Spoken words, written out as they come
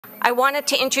I wanted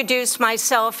to introduce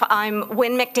myself. I'm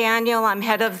Wynne McDaniel. I'm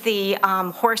head of the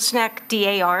Horseneck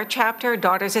DAR chapter,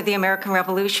 Daughters of the American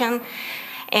Revolution.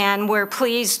 And we're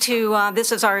pleased to,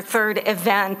 this is our third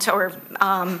event, or,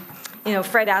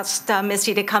 Fred asked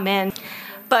Missy to come in.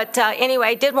 But anyway,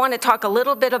 I did want to talk a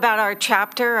little bit about our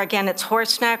chapter. Again, it's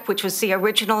Horseneck, which was the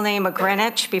original name of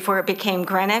Greenwich before it became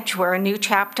Greenwich. We're a new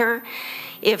chapter.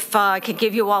 If I could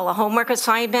give you all a homework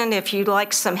assignment, if you'd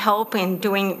like some help in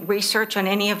doing research on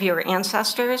any of your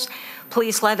ancestors,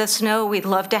 please let us know. We'd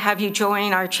love to have you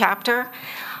join our chapter.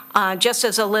 Just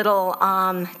as a little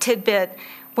tidbit,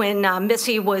 when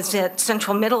Missy was at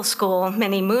Central Middle School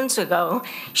many moons ago,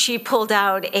 she pulled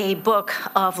out a book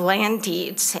of land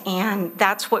deeds, and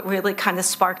that's what really kind of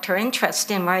sparked her interest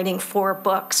in writing 4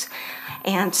 books.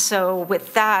 And so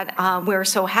with that, we're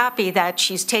so happy that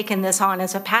she's taken this on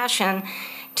as a passion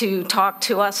to talk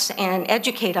to us and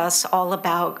educate us all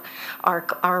about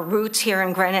our roots here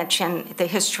in Greenwich and the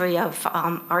history of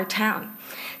our town.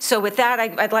 So with that,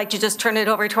 I'd like to just turn it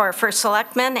over to our first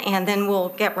selectman, and then we'll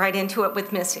get right into it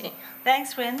with Missy.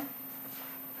 Thanks, Wynne.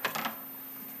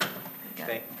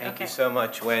 Thank you so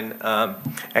much, Wynne.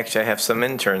 Actually, I have some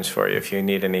interns for you if you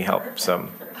need any help.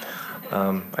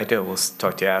 I do. We'll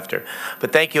talk to you after.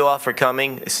 But thank you all for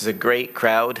coming. This is a great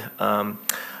crowd.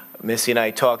 Missy and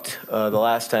I talked the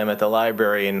last time at the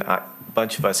library, and a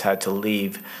bunch of us had to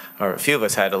leave, or a few of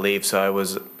us had to leave, so I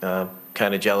was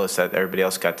kind of jealous that everybody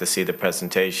else got to see the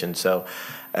presentation. So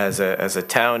as a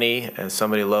townie, as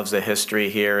somebody who loves the history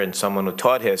here and someone who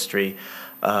taught history,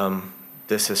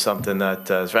 this is something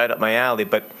that is right up my alley.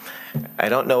 But I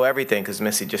don't know everything because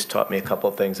Missy just taught me a couple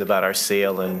of things about our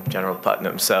seal and General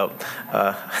Putnam. So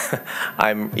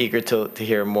I'm eager to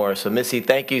hear more. So Missy,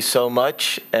 thank you so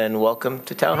much and welcome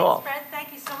to Town Hall. Fred,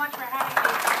 thank you so much for having me.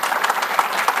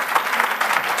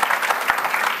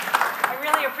 I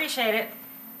really appreciate it.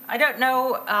 I don't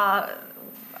know,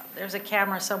 there's a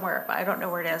camera somewhere, but I don't know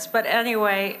where it is. But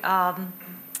anyway, the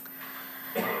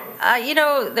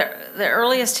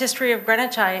earliest history of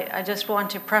Greenwich, I just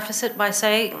want to preface it by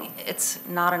saying it's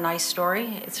not a nice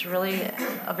story. It's really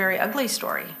a very ugly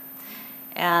story.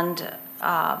 And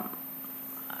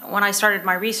when I started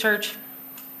my research,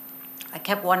 I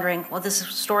kept wondering, well, this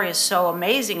story is so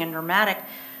amazing and dramatic.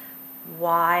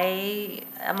 Why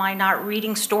am I not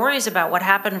reading stories about what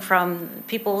happened from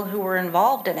people who were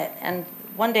involved in it? And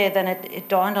one day then it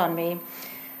dawned on me.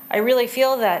 I really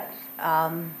feel that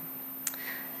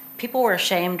people were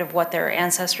ashamed of what their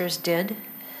ancestors did,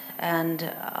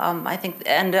 and I think,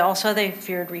 and also they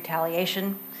feared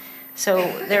retaliation. So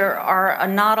there are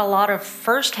not a lot of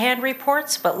first-hand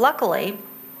reports, but luckily,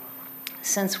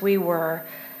 since we were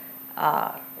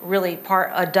really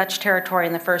a Dutch territory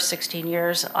in the first 16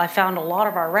 years, I found a lot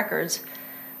of our records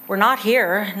were not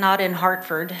here, not in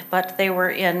Hartford, but they were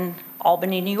in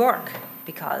Albany, New York,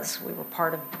 because we were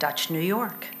part of Dutch New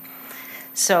York.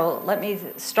 So let me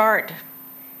start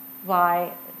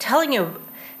by telling you,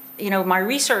 my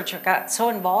research got so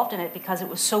involved in it because it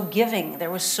was so giving.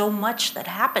 There was so much that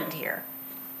happened here.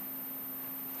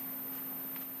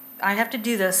 I have to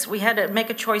do this. We had to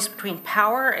make a choice between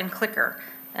power and clicker.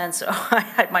 And so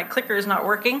my clicker is not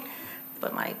working,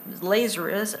 but my laser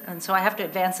is, and so I have to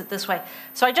advance it this way.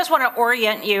 So I just want to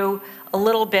orient you a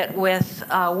little bit with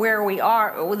where we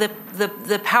are,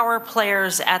 the power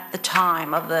players at the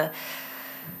time of the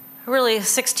really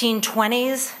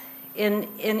 1620s in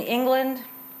England.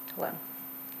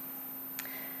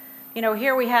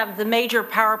 Here we have the major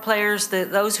power players,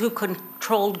 those who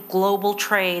controlled global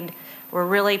trade were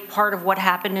really part of what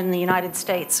happened in the United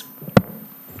States.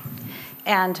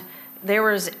 And there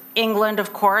was England,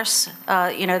 of course.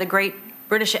 The great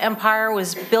British Empire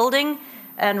was building,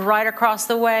 and right across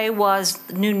the way was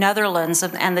New Netherlands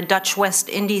and the Dutch West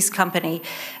Indies Company.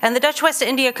 And the Dutch West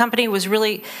India Company was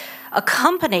really a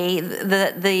company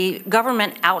that the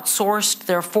government outsourced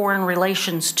their foreign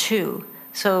relations to.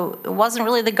 So it wasn't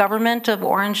really the government of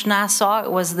Orange Nassau,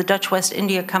 it was the Dutch West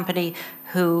India Company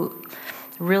who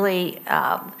really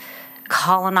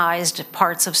colonized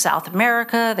parts of South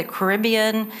America, the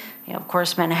Caribbean, of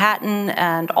course Manhattan,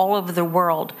 and all over the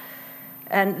world.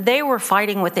 And they were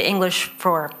fighting with the English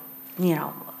for,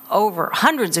 over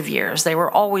hundreds of years. They were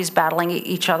always battling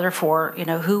each other for,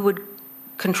 who would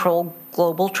control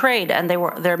global trade. And there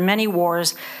are many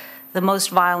wars. The most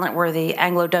violent were the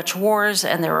Anglo-Dutch Wars,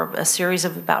 and there were a series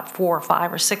of about 4 or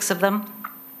 5 or 6 of them.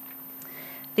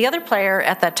 The other player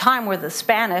at that time were the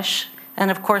Spanish. And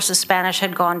of course, the Spanish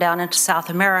had gone down into South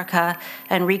America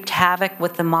and wreaked havoc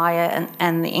with the Maya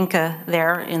and the Inca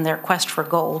there in their quest for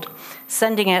gold,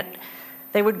 sending it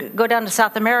they would go down to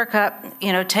South America,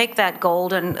 take that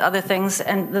gold and other things,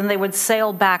 and then they would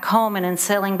sail back home, and in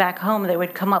sailing back home, they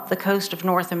would come up the coast of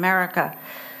North America.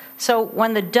 So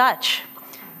when the Dutch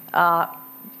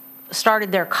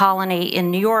started their colony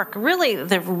in New York, really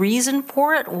the reason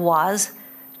for it was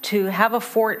to have a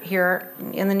fort here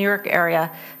in the New York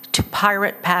area to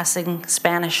pirate passing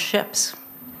Spanish ships.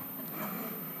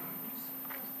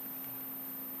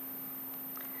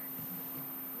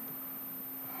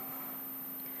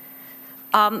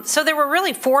 So there were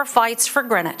really 4 fights for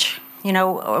Greenwich.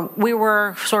 We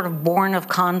were sort of born of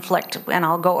conflict, and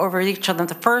I'll go over each of them.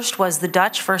 The first was the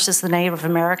Dutch versus the Native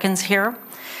Americans here.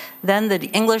 Then the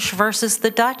English versus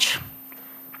the Dutch.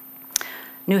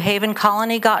 New Haven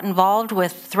Colony got involved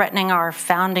with threatening our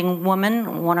founding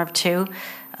woman, one of 2,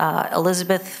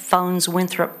 Elizabeth Phones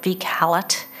Winthrop v.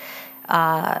 Hallett.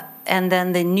 And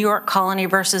then the New York Colony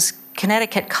versus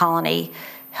Connecticut Colony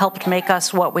helped make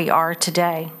us what we are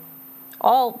today.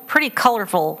 All pretty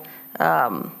colorful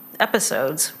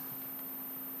episodes.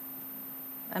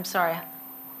 I'm sorry.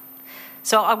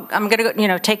 So I'm going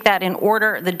to take that in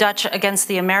order. The Dutch against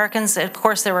the Americans. Of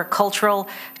course, there were cultural,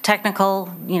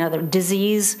 technical, the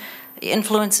disease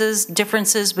influences,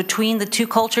 differences between the 2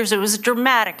 cultures. It was a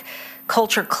dramatic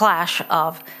culture clash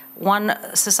of one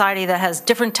society that has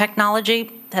different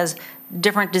technology, has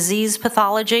different disease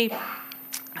pathology,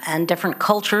 and different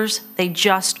cultures. They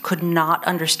just could not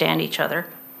understand each other.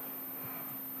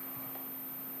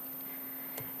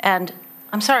 And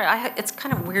I'm sorry, it's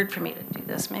kind of weird for me to do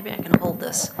this. Maybe I can hold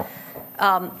this.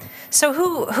 So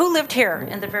who lived here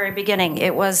in the very beginning?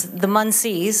 It was the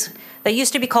Munsees. They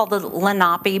used to be called the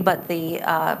Lenape, but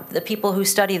the people who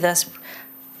study this,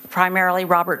 primarily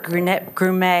Robert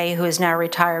Grumet, who is now a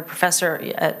retired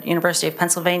professor at University of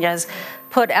Pennsylvania, has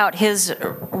put out his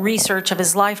research of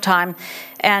his lifetime.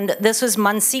 And this was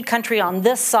Munsee country on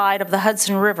this side of the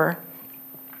Hudson River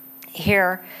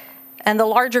here. And the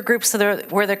larger groups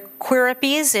were the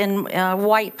Quiripes in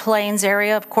White Plains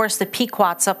area, of course, the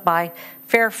Pequots up by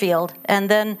Fairfield. And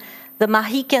then the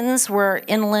Mohicans were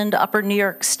inland upper New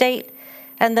York State.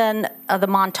 And then the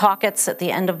Montaukets at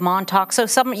the end of Montauk. So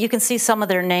you can see some of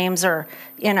their names are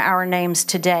in our names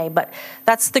today. But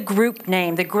that's the group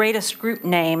name, the greatest group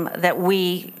name that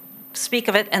we speak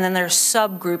of it. And then there's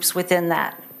subgroups within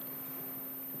that.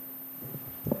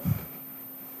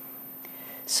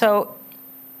 So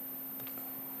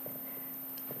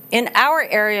in our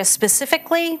area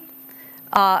specifically,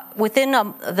 within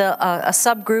a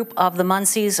subgroup of the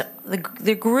Munsees,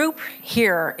 the group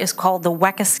here is called the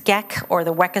Wekasgek or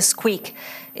the Wekasqueak.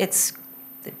 It's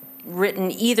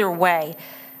written either way.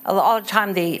 A lot of the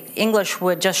time the English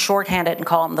would just shorthand it and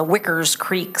call them the Wickers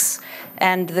Creeks.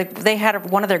 And they had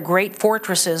one of their great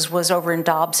fortresses was over in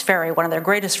Dobbs Ferry, one of their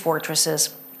greatest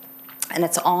fortresses. And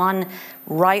it's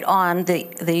right on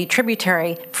the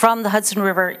tributary from the Hudson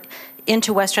River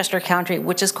into Westchester County,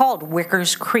 which is called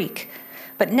Wickers Creek.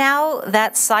 But now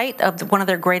that site of one of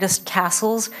their greatest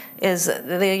castles is,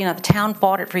 the town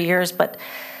fought it for years, but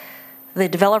the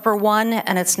developer won,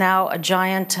 and it's now a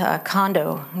giant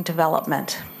condo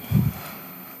development.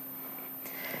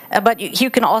 But you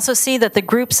can also see that the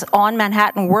groups on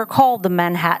Manhattan were called the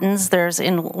Manhattans. There's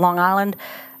in Long Island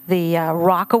the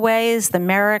Rockaways, the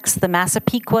Merricks, the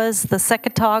Massapequas, the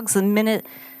Secatogs, the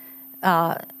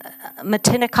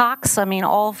Matinnicocks,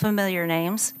 all familiar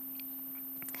names.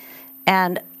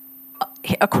 And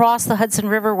across the Hudson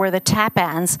River were the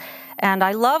Tappans. And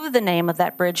I love the name of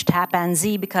that bridge, Tappan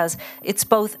Zee, because it's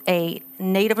both a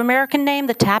Native American name,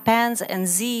 the Tappans, and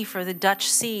Z for the Dutch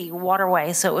Sea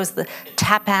waterway. So it was the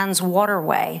Tappans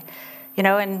Waterway.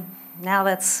 And now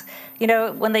that's,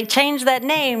 when they changed that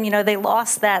name, they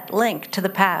lost that link to the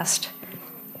past.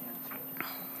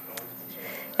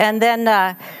 And then,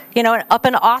 up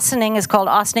in Ossining is called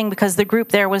Ossining because the group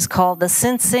there was called the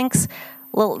Sinsinks,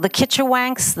 the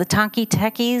Kitchewanks, the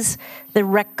Tonki-Tekis, the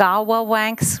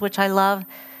Rekgawa-Wanks, which I love,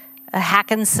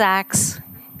 Hackensacks.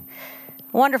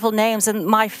 Wonderful names. And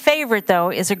my favorite,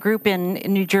 though, is a group in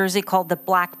New Jersey called the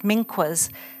Black Minquas.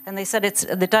 And they said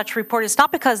the Dutch report, it's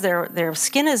not because their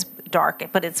skin is dark,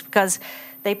 but it's because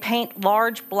they paint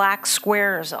large black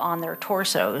squares on their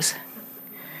torsos.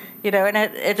 And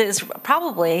it is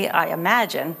probably, I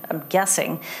imagine, I'm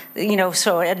guessing,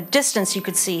 so at a distance you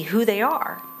could see who they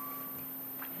are.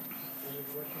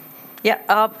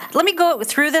 Yeah, let me go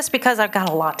through this because I've got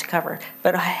a lot to cover,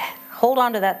 but hold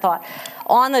on to that thought.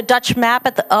 On the Dutch map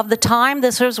of the time,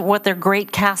 this is what their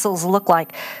great castles looked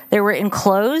like. They were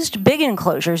enclosed, big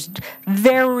enclosures,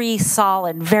 very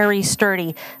solid, very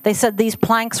sturdy. They said these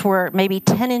planks were maybe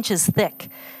 10 inches thick.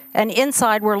 And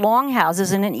inside were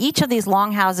longhouses, and in each of these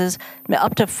longhouses,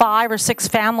 up to 5 or 6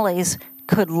 families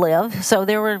could live. So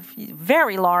there were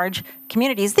very large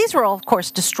communities. These were all, of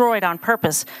course, destroyed on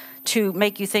purpose to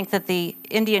make you think that the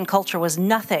Indian culture was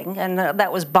nothing, and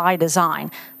that was by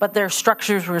design. But their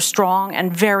structures were strong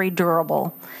and very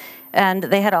durable. And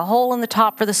they had a hole in the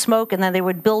top for the smoke, and then they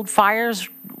would build fires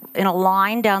in a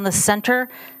line down the center.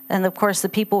 And of course, the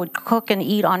people would cook and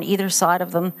eat on either side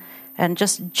of them, and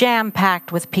just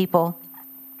jam-packed with people.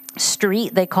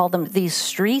 They called them these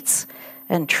streets,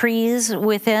 and trees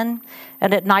within.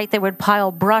 And at night, they would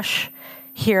pile brush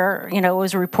here. You know, it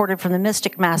was reported from the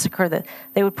Mystic Massacre that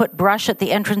they would put brush at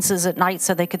the entrances at night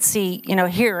so they could see,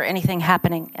 hear anything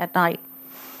happening at night.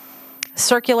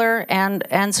 Circular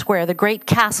and square, the great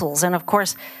castles. And of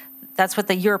course, that's what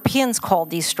the Europeans called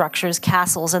these structures,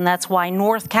 castles, and that's why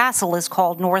North Castle is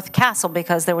called North Castle,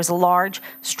 because there was a large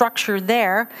structure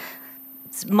there.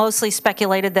 It's mostly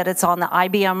speculated that it's on the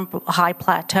IBM High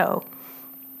Plateau.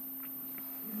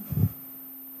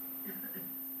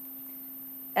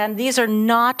 And these are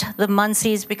not the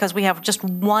Munsees, because we have just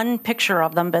one picture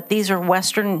of them, but these are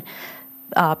Western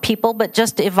people, but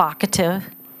just evocative.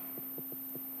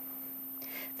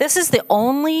 This is the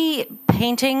only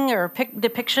painting or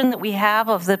depiction that we have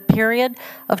of the period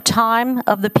of time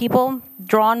of the people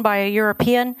drawn by a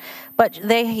European. But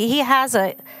he has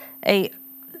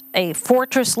a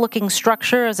fortress-looking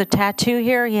structure as a tattoo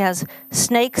here. He has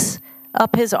snakes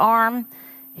up his arm.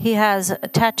 He has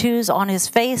tattoos on his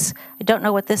face. I don't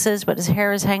know what this is, but his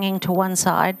hair is hanging to one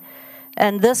side.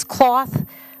 And this cloth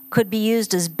could be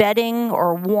used as bedding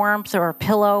or warmth or a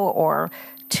pillow or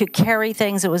to carry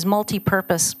things. It was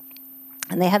multi-purpose.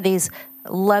 And they had these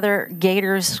leather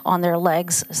gaiters on their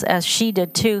legs, as she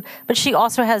did too. But she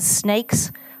also has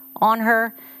snakes on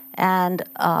her and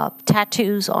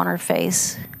tattoos on her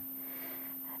face.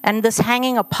 And this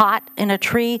hanging a pot in a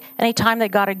tree, anytime they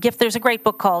got a gift. There's a great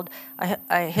book called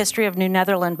A History of New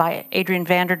Netherland by Adrian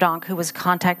van der Donk, who was a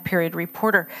contact period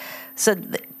reporter. So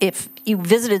if you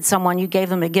visited someone, you gave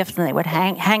them a gift and they would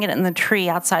hang it in the tree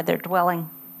outside their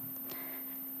dwelling.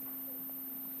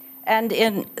 And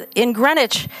in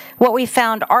Greenwich, what we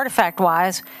found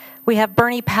artifact-wise, we have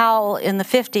Bernie Powell in the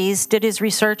 50s, did his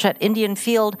research at Indian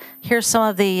Field. Here's some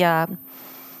of the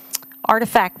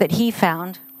artifact that he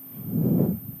found.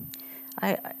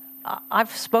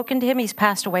 I've spoken to him. He's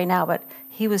passed away now, but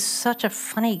he was such a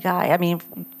funny guy. I mean,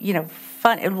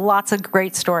 fun, lots of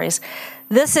great stories.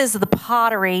 This is the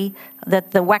pottery that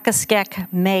the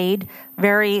Wekasgek made,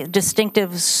 very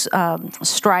distinctive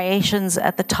striations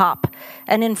at the top.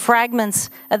 And in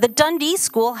fragments, the Dundee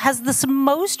School has this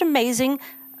most amazing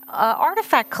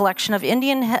artifact collection of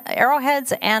Indian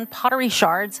arrowheads and pottery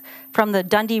shards from the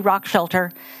Dundee Rock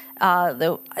Shelter.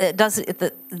 The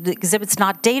exhibit's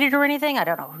not dated or anything. I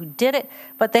don't know who did it,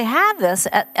 but they have this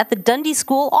at the Dundee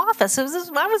School office.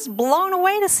 I was blown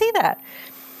away to see that.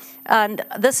 And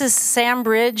this is Sam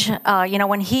Bridge.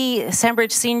 When Sam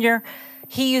Bridge Sr.,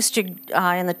 he used to,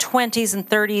 in the 20s and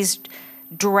 30s,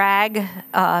 drag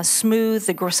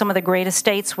smooth some of the great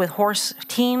estates with horse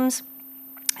teams.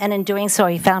 And in doing so,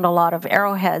 he found a lot of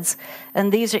arrowheads.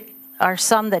 And these are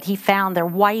some that he found. They're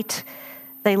white.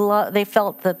 They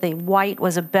felt that the white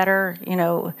was a better,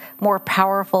 more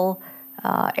powerful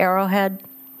arrowhead.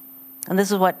 And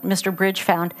this is what Mr. Bridge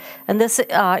found. And this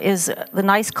is the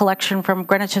nice collection from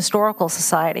Greenwich Historical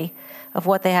Society of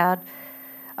what they had.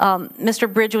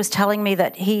 Mr. Bridge was telling me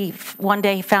that one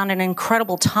day found an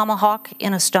incredible tomahawk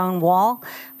in a stone wall,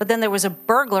 but then there was a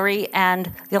burglary,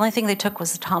 and the only thing they took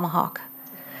was the tomahawk.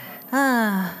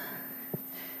 And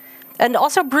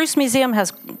also, Bruce Museum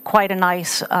has quite a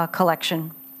nice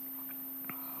collection.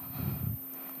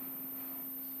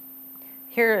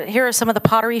 Here are some of the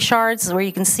pottery shards where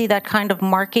you can see that kind of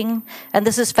marking. And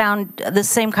this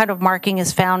same kind of marking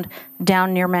is found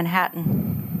down near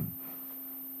Manhattan.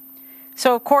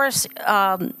 So, of course,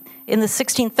 in the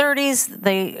 1630s,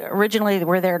 they originally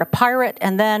were there to pirate,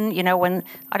 and then, when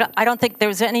I don't think there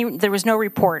was no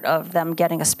report of them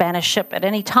getting a Spanish ship at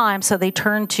any time, so they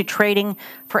turned to trading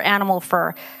for animal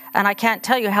fur. And I can't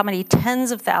tell you how many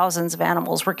tens of thousands of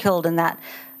animals were killed in that.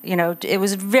 It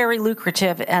was very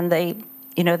lucrative, and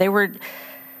Indian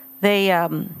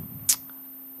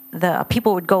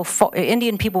people would go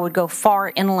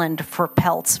far inland for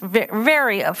pelts,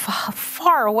 very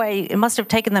far away. It must have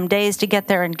taken them days to get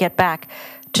there and get back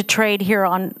to trade here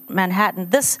on Manhattan.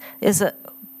 This is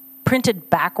printed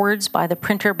backwards by the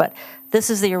printer, but this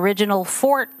is the original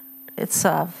fort. It's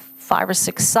 5 or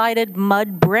 6 sided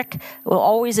mud brick,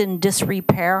 always in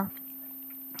disrepair.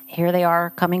 Here they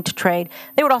are coming to trade.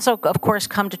 They would also, of course,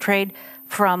 come to trade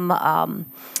from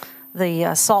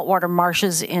the saltwater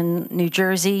marshes in New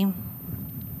Jersey.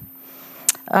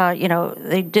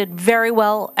 They did very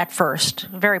well at first,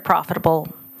 very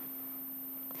profitable.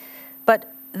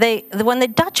 But when the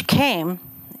Dutch came,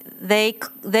 they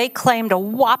claimed a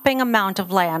whopping amount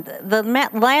of land. The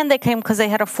land they claimed because they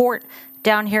had a fort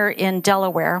down here in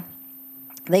Delaware.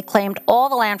 They claimed all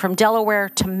the land from Delaware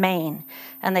to Maine,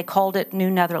 and they called it New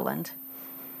Netherland.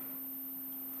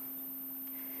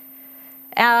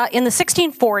 In the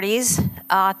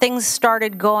 1640s, things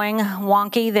started going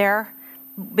wonky there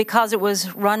because it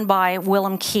was run by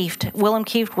Willem Kieft. Willem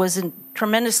Kieft was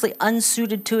tremendously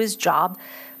unsuited to his job,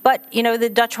 but the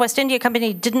Dutch West India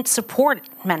Company didn't support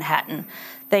Manhattan.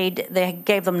 They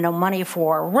gave them no money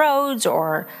for roads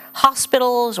or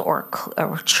hospitals or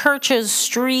churches,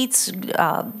 streets,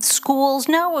 schools.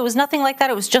 No, it was nothing like that.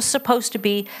 It was just supposed to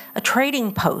be a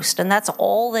trading post, and that's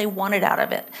all they wanted out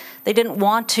of it. They didn't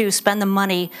want to spend the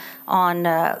money on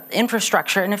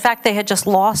infrastructure. And in fact, they had just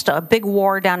lost a big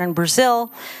war down in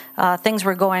Brazil. Things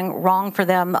were going wrong for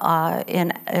them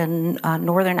in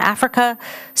northern Africa.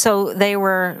 So they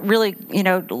were really,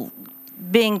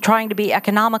 trying to be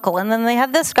economical. And then they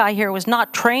had this guy here who was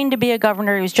not trained to be a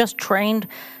governor. He was just trained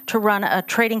to run a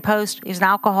trading post. He was an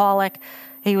alcoholic.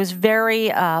 He was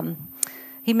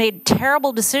he made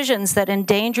terrible decisions that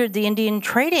endangered the Indian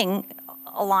trading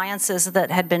alliances that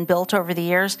had been built over the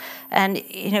years. And,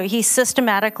 he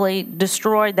systematically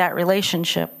destroyed that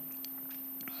relationship.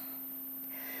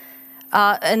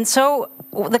 And so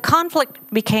the conflict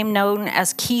became known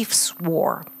as Kieft's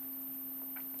War.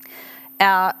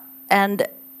 And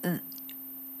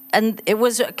it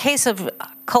was a case of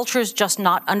cultures just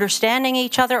not understanding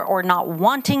each other or not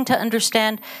wanting to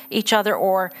understand each other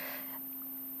or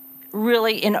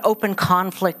really in open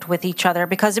conflict with each other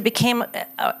because it became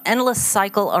an endless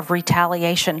cycle of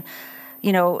retaliation.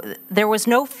 There was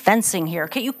no fencing here.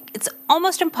 It's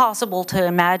almost impossible to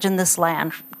imagine this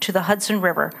land to the Hudson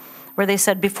River where they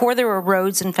said before there were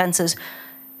roads and fences,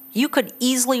 you could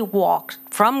easily walk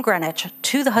from Greenwich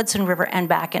to the Hudson River and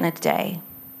back in a day.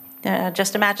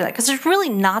 Just imagine that, because it's really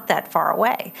not that far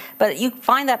away. But you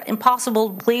find that impossible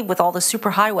to believe with all the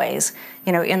superhighways,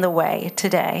 in the way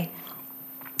today.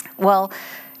 Well,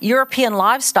 European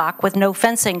livestock with no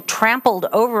fencing trampled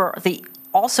over the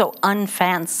also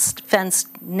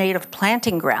fenced native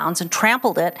planting grounds and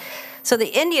trampled it. So the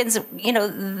Indians,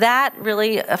 that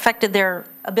really affected their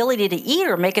ability to eat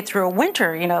or make it through a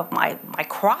winter. My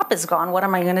crop is gone, what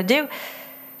am I going to do?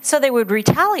 So they would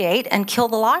retaliate and kill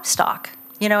the livestock,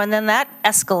 and then that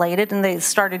escalated and they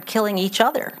started killing each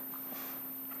other.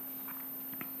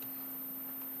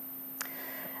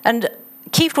 And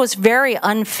Kieft was very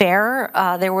unfair.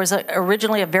 There was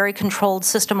originally a very controlled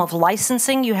system of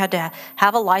licensing. You had to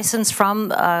have a license from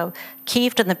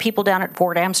Kieft and the people down at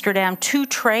Fort Amsterdam to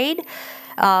trade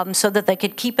so that they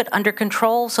could keep it under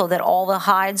control so that all the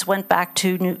hides went back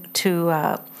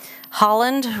to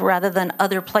Holland rather than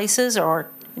other places, or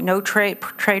no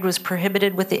trade was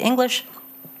prohibited with the English.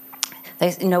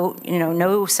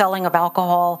 No selling of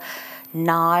alcohol,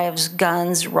 knives,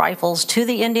 guns, rifles to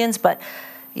the Indians, but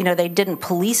they didn't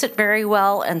police it very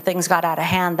well, and things got out of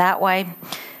hand that way.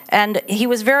 And he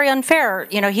was very unfair.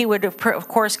 He would, of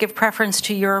course, give preference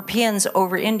to Europeans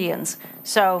over Indians.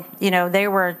 So, they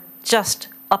were just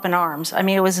up in arms. I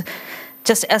mean, it was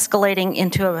just escalating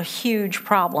into a huge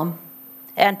problem.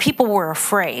 And people were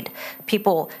afraid.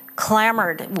 People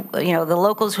clamored. The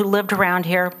locals who lived around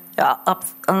here up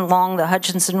along the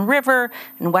Hutchinson River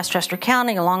in Westchester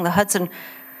County, along the Hudson,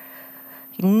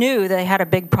 knew they had a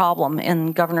big problem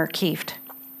in Governor Kieft.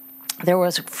 There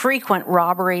was frequent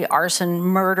robbery, arson,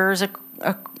 murders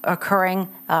occurring,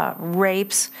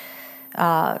 rapes.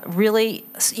 Really,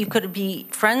 you could be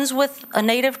friends with a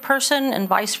native person and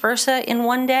vice versa in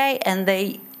one day, and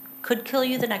they could kill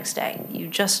you the next day. You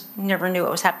just never knew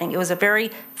what was happening. It was a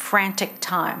very frantic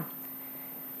time.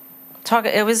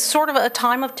 It was sort of a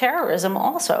time of terrorism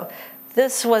also.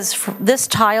 This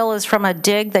tile is from a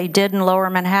dig they did in Lower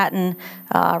Manhattan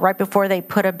right before they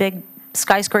put a big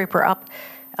skyscraper up,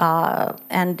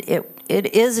 and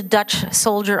it is a Dutch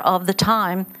soldier of the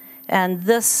time. And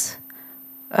this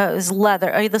is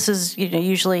leather. This is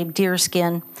usually deer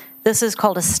skin. This is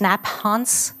called a snap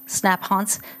Hans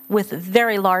with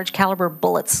very large caliber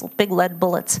bullets, big lead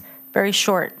bullets, very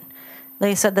short.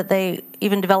 They said that they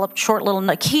even developed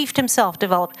Kieft himself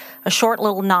developed a short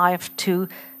little knife to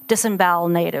disembowel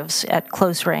natives at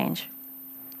close range.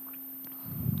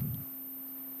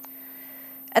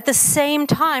 At the same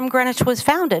time, Greenwich was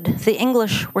founded. The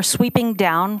English were sweeping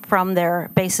down from their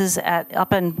bases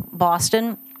up in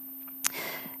Boston,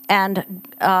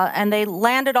 and they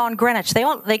landed on Greenwich.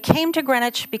 They came to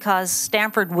Greenwich because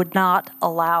Stamford would not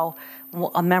allow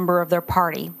a member of their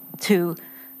party to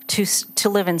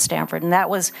live in Stamford, and that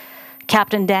was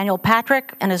Captain Daniel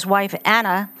Patrick and his wife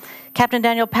Anna. Captain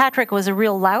Daniel Patrick was a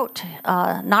real lout,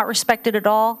 not respected at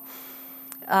all.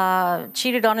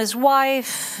 Cheated on his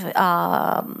wife.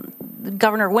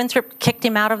 Governor Winthrop kicked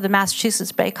him out of the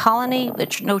Massachusetts Bay Colony.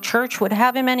 No church would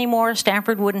have him anymore.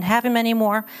 Stamford wouldn't have him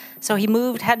anymore. So he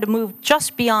had to move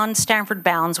just beyond Stamford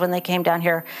bounds when they came down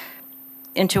here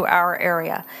into our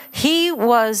area. He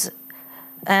was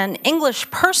an English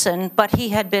person, but he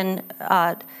had been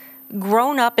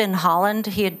grown up in Holland.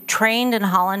 He had trained in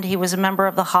Holland. He was a member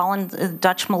of the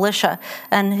Dutch militia.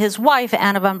 And his wife,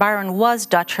 Anna van Byron, was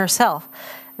Dutch herself.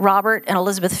 Robert and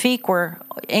Elizabeth Feek were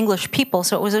English people,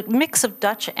 so it was a mix of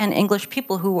Dutch and English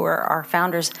people who were our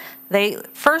founders. They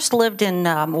first lived in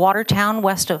Watertown,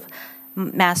 west of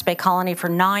Mass Bay Colony, for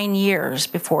 9 years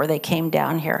before they came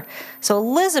down here. So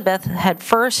Elizabeth had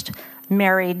first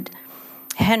married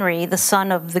Henry, the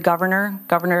son of the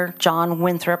Governor John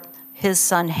Winthrop, his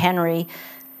son Henry.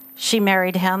 She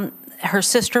married him. Her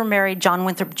sister married John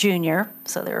Winthrop Jr.,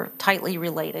 so they're tightly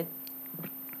related.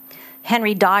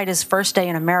 Henry died his first day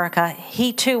in America.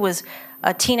 He, too, was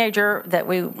a teenager that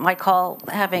we might call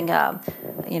having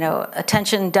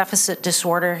attention deficit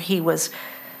disorder. He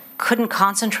couldn't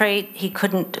concentrate. He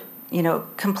couldn't,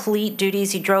 complete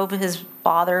duties. He drove his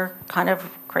father kind of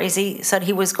crazy. He said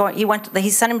he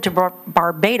sent him to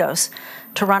Barbados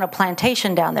to run a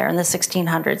plantation down there in the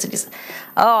 1600s. And he said,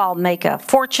 I'll make a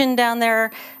fortune down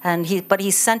there. But he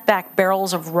sent back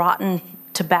barrels of rotten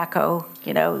tobacco,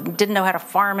 didn't know how to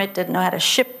farm it, didn't know how to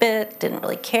ship it, didn't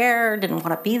really care, didn't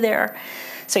want to be there.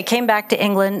 So he came back to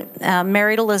England,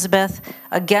 married Elizabeth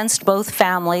against both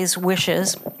families'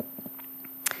 wishes.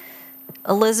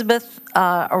 Elizabeth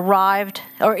arrived,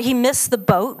 or he missed the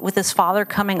boat with his father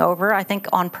coming over, I think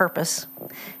on purpose.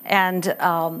 And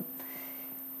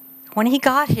when he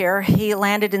got here, he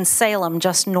landed in Salem,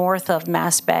 just north of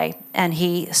Mass Bay, and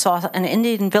he saw an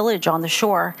Indian village on the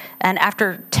shore. And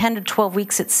after 10 to 12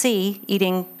 weeks at sea,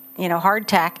 eating,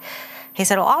 hardtack, he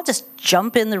said, I'll just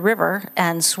jump in the river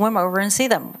and swim over and see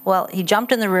them. Well, he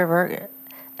jumped in the river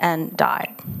and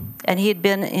died. And he had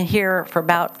been in here for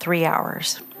about 3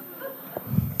 hours.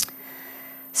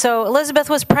 So Elizabeth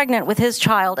was pregnant with his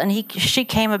child, and she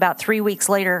came about 3 weeks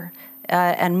later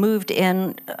and moved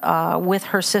in with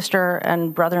her sister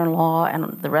and brother-in-law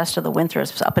and the rest of the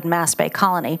Winthrops up in Mass Bay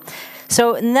Colony.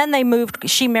 So, and then they moved.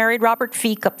 She married Robert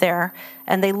Feek up there,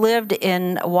 and they lived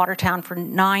in Watertown for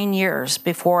 9 years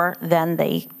before then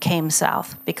they came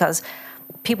south, because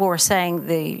people were saying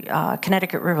the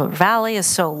Connecticut River Valley is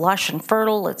so lush and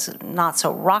fertile, it's not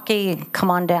so rocky,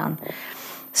 come on down.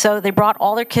 So they brought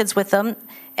all their kids with them.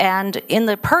 And in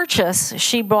the purchase,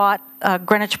 she bought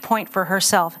Greenwich Point for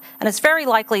herself. And it's very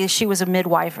likely she was a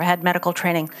midwife or had medical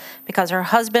training, because her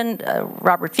husband,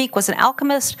 Robert Feek, was an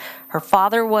alchemist. Her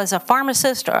father was a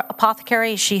pharmacist or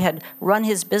apothecary. She had run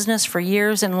his business for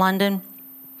years in London.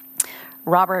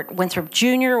 Robert Winthrop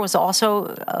Jr. was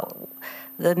also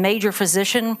the major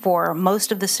physician for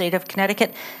most of the state of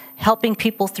Connecticut, helping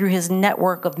people through his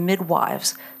network of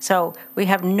midwives. So we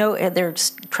have they're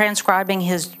transcribing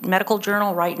his medical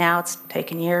journal right now. It's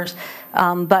taken years.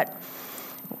 But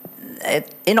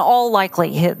in all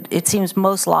likelihood, it seems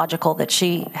most logical that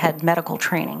she had medical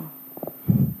training.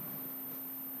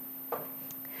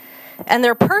 And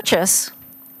their purchase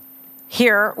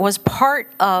here was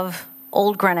part of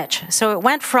Old Greenwich. So it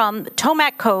went from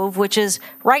Tomac Cove, which is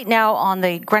right now on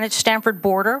the Greenwich-Stamford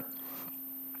border.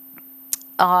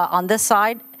 On this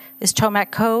side is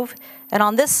Tomac Cove, and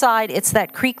on this side, it's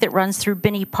that creek that runs through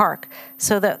Binney Park.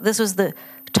 So this was the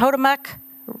Totomac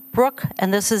Brook,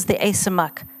 and this is the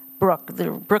Asamuck Brook, the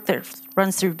brook that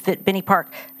runs through Binney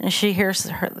Park. And here's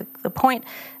the point,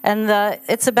 and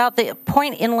it's about the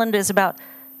point inland is about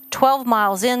 12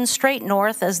 miles in, straight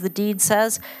north, as the deed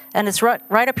says, and it's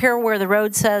right up here where the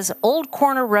road says Old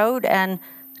Corner Road and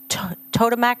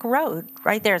Totomac Road,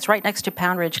 right there. It's right next to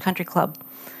Pound Ridge Country Club.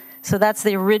 So that's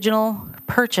the original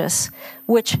purchase,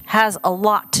 which has a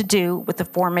lot to do with the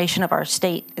formation of our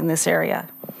state in this area.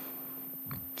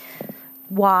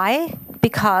 Why?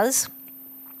 Because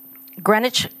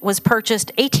Greenwich was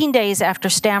purchased 18 days after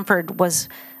Stamford was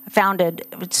founded.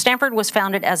 Stamford was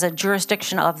founded as a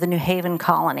jurisdiction of the New Haven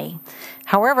colony.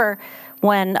 However,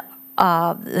 when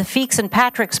the Feeks and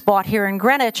Patricks bought here in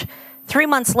Greenwich, 3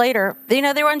 months later, they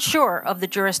were unsure of the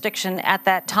jurisdiction at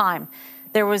that time.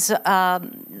 There was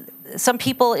some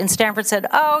people in Stamford said,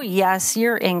 oh, yes,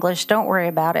 you're English, don't worry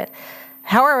about it.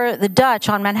 However, the Dutch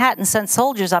on Manhattan sent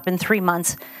soldiers up in 3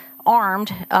 months,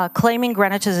 armed, claiming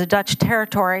Greenwich as a Dutch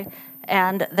territory,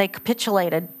 and they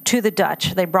capitulated to the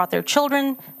Dutch. They brought their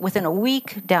children within a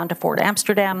week down to Fort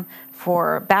Amsterdam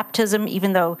for baptism,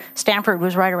 even though Stamford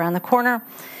was right around the corner.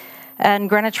 And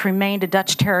Greenwich remained a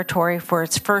Dutch territory for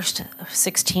its first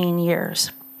 16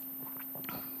 years.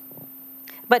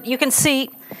 But you can see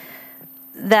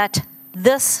that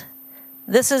this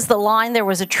is the line. There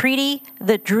was a treaty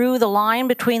that drew the line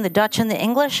between the Dutch and the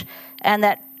English, and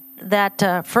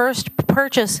that first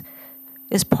purchase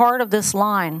is part of this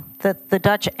line that the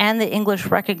Dutch and the English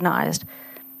recognized.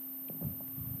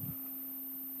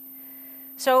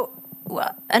 So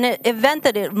an event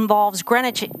that involves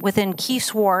Greenwich within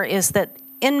Keith's War is that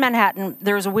in Manhattan,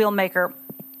 there's a wheelmaker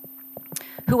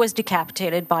who was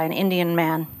decapitated by an Indian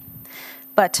man.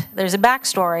 But there's a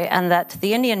backstory, and that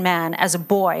the Indian man, as a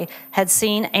boy, had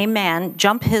seen a man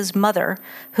jump his mother,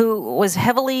 who was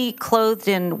heavily clothed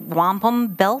in wampum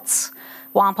belts.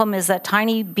 Wampum is that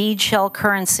tiny bead shell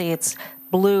currency. It's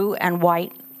blue and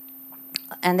white,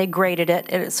 and they graded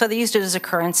it. So they used it as a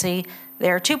currency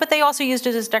there too, but they also used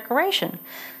it as decoration.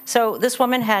 So this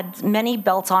woman had many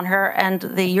belts on her, and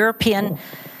the European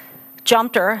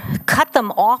jumped her, cut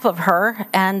them off of her,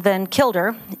 and then killed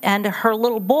her. And her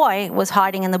little boy was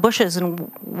hiding in the bushes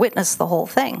and witnessed the whole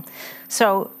thing.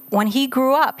 So when he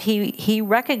grew up, he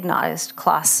recognized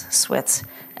Klaus Switz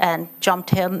and jumped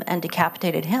him and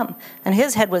decapitated him. And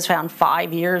his head was found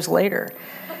 5 years later.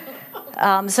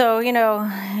 So,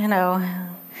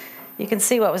 you can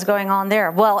see what was going on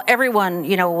there. Well, everyone,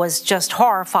 was just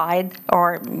horrified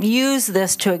or used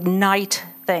this to ignite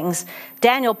things.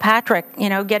 Daniel Patrick,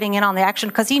 getting in on the action,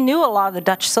 because he knew a lot of the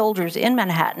Dutch soldiers in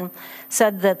Manhattan,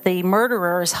 said that the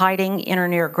murderer is hiding in or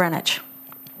near Greenwich.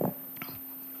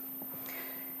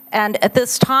 And at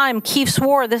this time, Keith's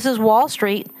War, this is Wall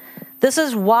Street. This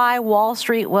is why Wall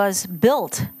Street was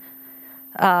built.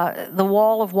 The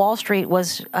Wall of Wall Street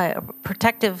was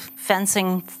protective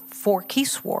fencing for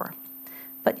Keith's War.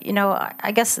 But,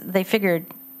 I guess they figured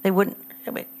they wouldn't.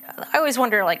 I always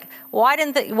wonder, what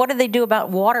did they do about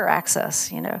water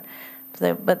access,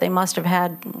 But they must have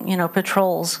had,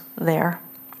 patrols there.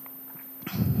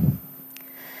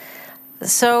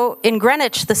 So in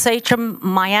Greenwich, the sachem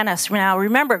Mayanus. Now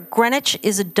remember, Greenwich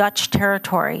is a Dutch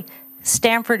territory.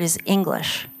 Stamford is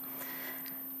English.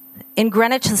 In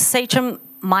Greenwich, the sachem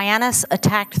Mayanus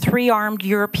attacked 3 armed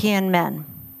European men.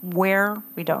 Where?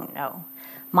 We don't know.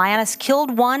 Mayanus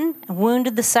killed one and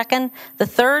wounded the second. The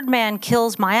third man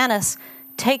kills Mayanus,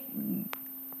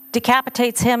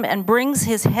 decapitates him, and brings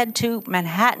his head to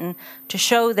Manhattan to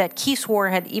show that Keith's War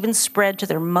had even spread to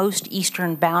their most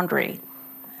eastern boundary.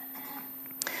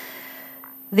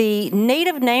 The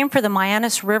native name for the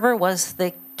Mayanus River was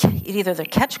either the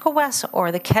Ketchkawes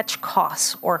or the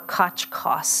Ketchkos, or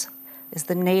Kachkos is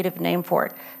the native name for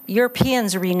it. The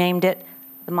Europeans renamed it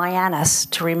the Mayanus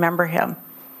to remember him.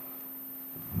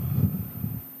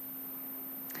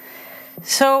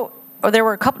 So there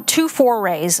were 2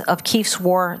 forays of Keith's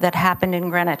War that happened in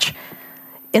Greenwich.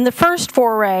 In the first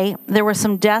foray, there were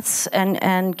some deaths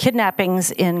and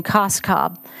kidnappings in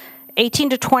Koskob. 18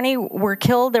 to 20 were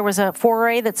killed. There was a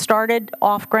foray that started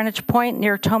off Greenwich Point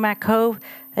near Tomac Cove.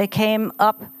 They came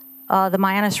up the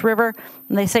Mayanus River,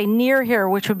 and they say near here,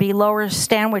 which would be Lower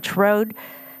Stanwich Road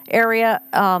area.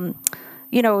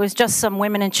 It was just some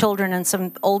women and children and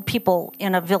some old people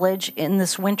in a village in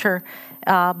this winter.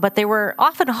 But they were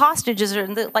often hostages.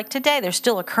 Like today, there's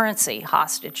still a currency,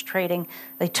 hostage trading.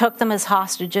 They took them as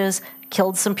hostages,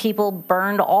 killed some people,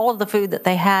 burned all of the food that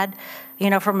they had,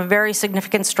 from a very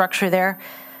significant structure there.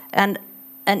 And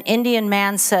an Indian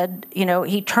man said,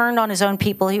 he turned on his own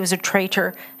people. He was a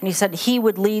traitor. And he said he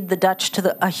would lead the Dutch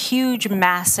to a huge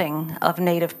massing of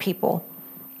native people.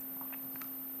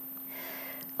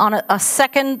 On the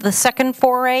second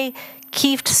foray,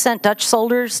 Kieft sent Dutch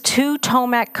soldiers to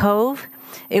Tomac Cove.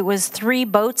 It was 3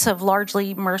 boats of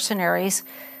largely mercenaries.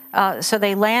 So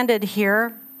they landed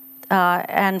here,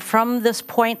 and from this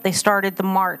point, they started the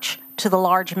march to the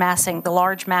large massing. The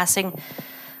large massing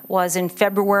was in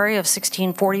February of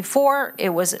 1644.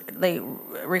 They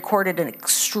recorded an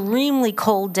extremely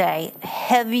cold day,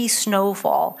 heavy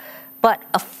snowfall, but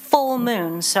a full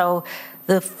moon. So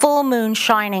the full moon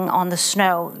shining on the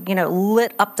snow,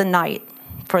 lit up the night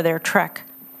for their trek.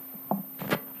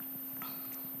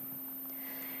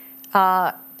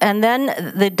 And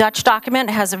then the Dutch document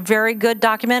has a very good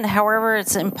document. However,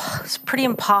 it's pretty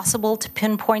impossible to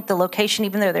pinpoint the location,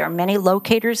 even though there are many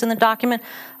locators in the document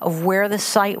of where the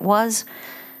site was.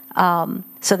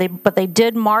 But they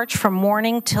did march from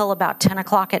morning till about 10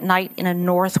 o'clock at night in a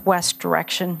northwest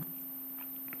direction.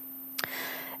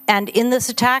 And in this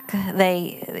attack,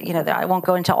 I won't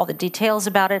go into all the details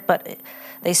about it, but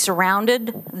they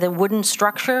surrounded the wooden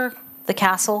structure, the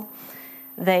castle.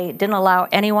 They didn't allow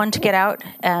anyone to get out,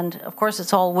 and of course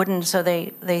it's all wooden, so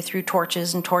they threw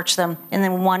torches and torched them. And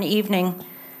then one evening,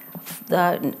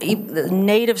 the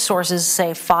native sources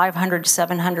say 500 to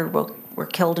 700 were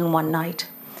killed in one night.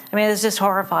 I mean, it's just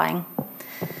horrifying.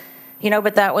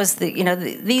 But that was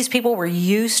these people were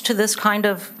used to this kind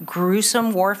of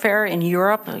gruesome warfare in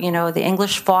Europe. The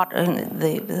English fought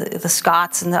the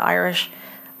Scots and the Irish,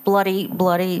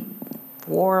 bloody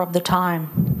war of the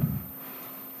time.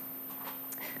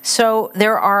 So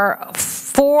there are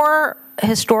 4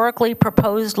 historically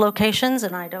proposed locations,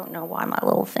 and I don't know why my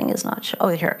little thing is not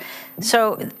here.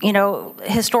 So,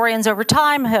 historians over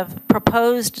time have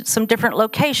proposed some different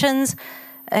locations,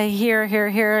 here,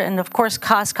 and of course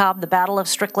Coscob, the Battle of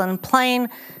Strickland Plain.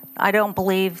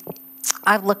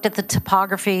 I've looked at the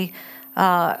topography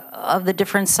of the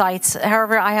different sites.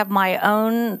 However, I have my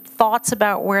own thoughts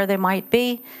about where they might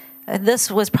be. This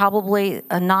was probably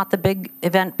not the big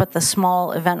event, but the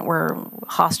small event where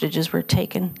hostages were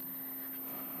taken.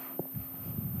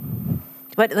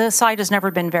 But the site has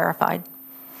never been verified.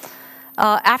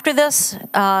 After this,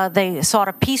 they sought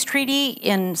a peace treaty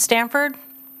in Stamford.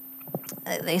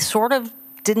 They sort of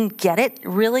didn't get it,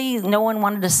 really. No one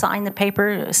wanted to sign the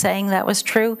paper saying that was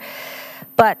true.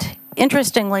 But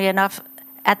interestingly enough,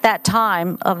 at that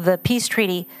time of the peace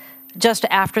treaty, just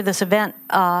after this event,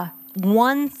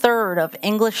 1/3 of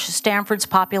English Stamford's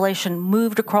population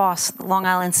moved across Long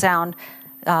Island Sound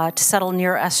to settle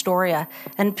near Astoria.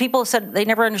 And people said they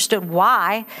never understood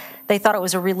why. They thought it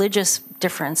was a religious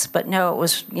difference, but no, it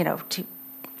was,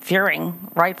 fearing,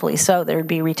 rightfully so, there would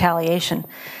be retaliation.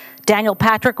 Daniel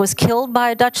Patrick was killed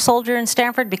by a Dutch soldier in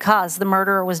Stamford because the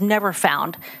murderer was never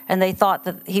found, and they thought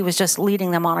that he was just leading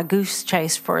them on a goose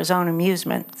chase for his own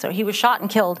amusement. So he was shot and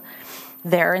killed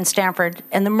there in Stamford,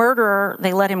 and the murderer,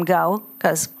 they let him go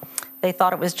because they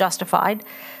thought it was justified.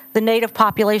 The native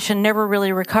population never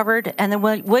really recovered, and then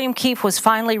William Keefe was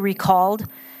finally recalled,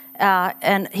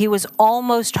 and he was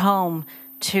almost home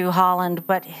to Holland,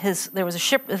 but there was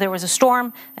a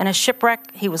storm and a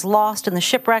shipwreck. He was lost in the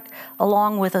shipwreck,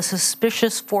 along with a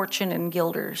suspicious fortune in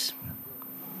guilders.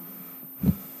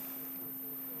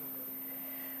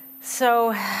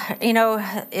 So,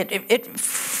 it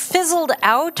fizzled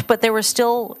out, but there were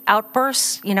still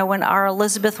outbursts. When our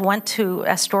Elizabeth went to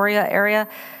Astoria area,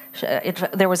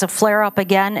 there was a flare-up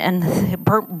again, and it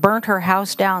burnt her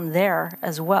house down there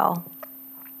as well.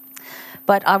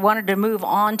 But I wanted to move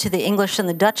on to the English and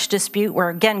the Dutch dispute, where,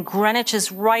 again, Greenwich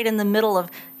is right in the middle of,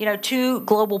 2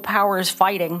 global powers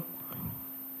fighting.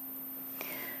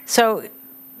 So,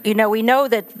 we know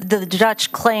that the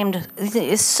Dutch claimed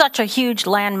it's such a huge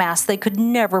landmass, they could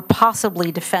never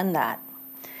possibly defend that.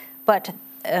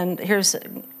 And here's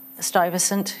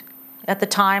Stuyvesant. At the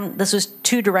time, this was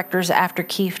 2 directors after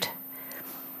Kieft.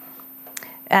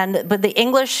 But the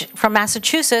English from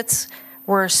Massachusetts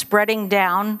were spreading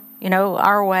down,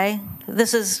 our way.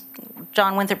 This is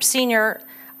John Winthrop Sr.,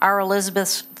 our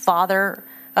Elizabeth's father,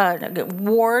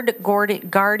 ward,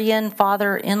 guardian,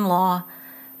 father-in-law,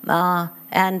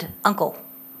 and uncle.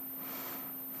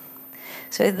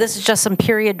 So this is just some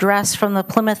period dress from the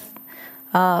Plymouth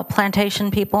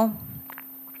plantation people.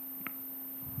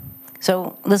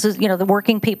 So this is, the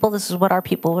working people. This is what our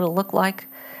people would have looked like.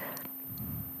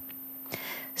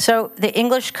 So the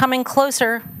English coming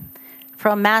closer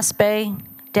from Mass Bay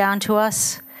down to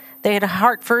us. They had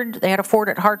Hartford. They had a fort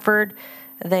at Hartford.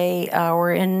 They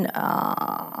were in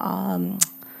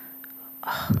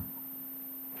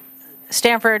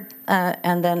Stamford,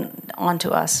 and then on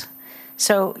to us.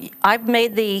 So I've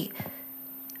made the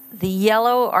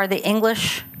yellow are the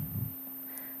English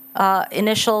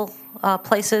initial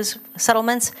places,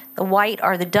 settlements. The white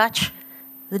are the Dutch.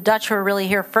 The Dutch were really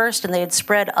here first, and they had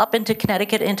spread up into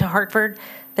Connecticut, into Hartford.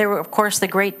 They were, of course, the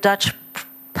great Dutch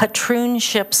patroon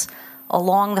ships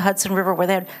along the Hudson River, where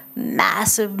they had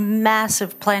massive,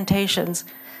 massive plantations.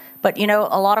 But,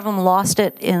 a lot of them lost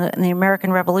it in the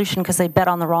American Revolution because they bet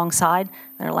on the wrong side.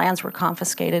 Their lands were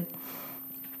confiscated.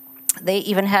 They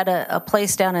even had a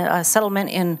place down, a settlement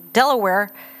in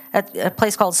Delaware, at a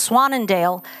place called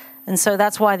Swannendale. And so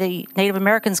that's why the Native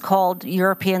Americans called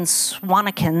European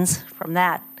Swanakins from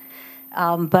that.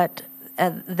 But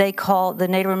they call the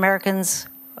Native Americans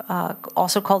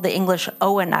also called the English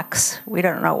Owenucks. We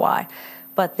don't know why.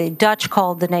 But the Dutch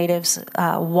called the natives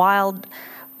wild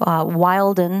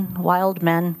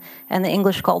men, and the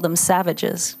English called them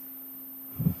savages.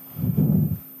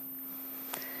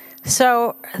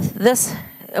 So this,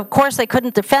 of course, they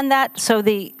couldn't defend that, so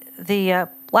the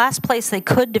last place they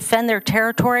could defend their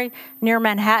territory near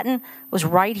Manhattan was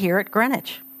right here at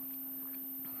Greenwich.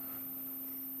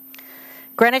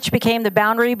 Greenwich became the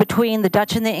boundary between the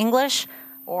Dutch and the English,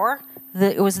 or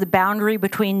it was the boundary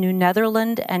between New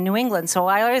Netherland and New England. So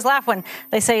I always laugh when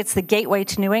they say it's the gateway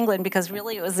to New England, because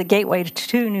really it was the gateway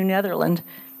to New Netherland.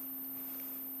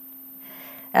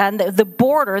 And the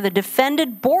border, the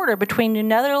defended border between New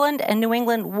Netherland and New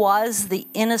England was the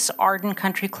Innis Arden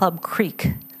Country Club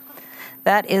Creek.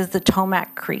 That is the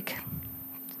Tomac Creek.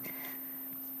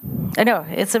 I know,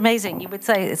 it's amazing. You would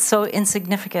say it's so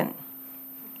insignificant.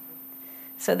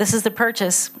 So this is the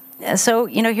purchase. So,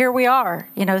 here we are,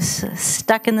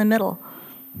 stuck in the middle.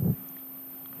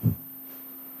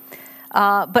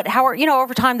 But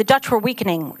over time, the Dutch were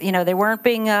weakening. They weren't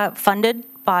being funded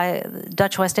by the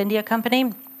Dutch West India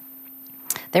Company.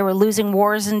 They were losing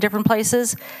wars in different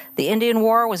places. The Indian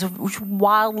War was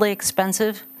wildly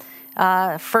expensive.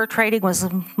 Fur trading was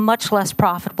much less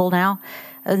profitable now.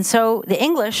 And so the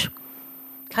English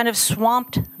kind of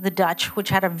swamped the Dutch, which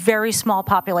had a very small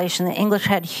population. The English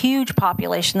had huge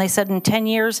population. They said in 10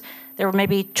 years, there were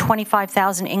maybe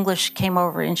 25,000 English came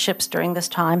over in ships during this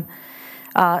time.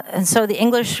 And so the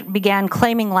English began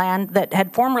claiming land that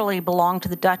had formerly belonged to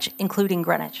the Dutch, including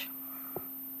Greenwich.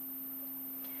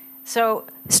 So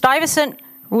Stuyvesant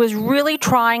was really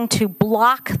trying to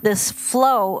block this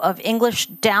flow of English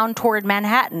down toward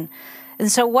Manhattan.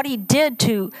 And so what he did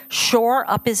to shore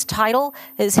up his title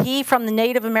is he, from the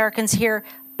Native Americans here,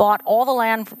 bought all the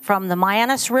land from the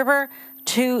Mianus River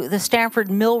to the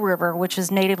Stamford Mill River, which is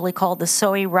natively called the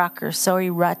Soy Ruck or Soy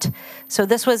Rut. So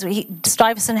this was,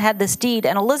 Stuyvesant had this deed,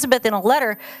 and Elizabeth in a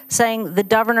letter saying the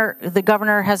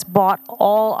governor has bought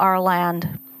all our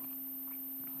land.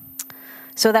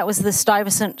 So that was the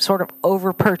Stuyvesant sort of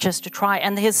over-purchase to try,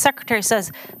 and his secretary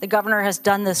says the governor has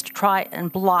done this to try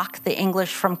and block the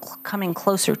English from coming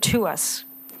closer to us.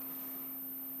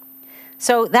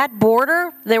 So that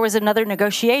border, there was another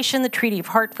negotiation, the Treaty of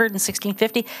Hartford in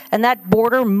 1650, and that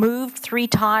border moved 3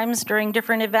 times during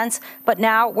different events, but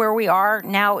now where we are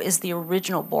now is the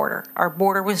original border. Our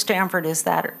border with Stamford is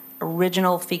that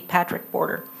original Fitzpatrick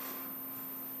border.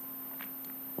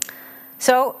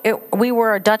 So we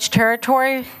were a Dutch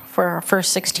territory for our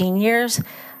first 16 years.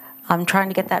 I'm trying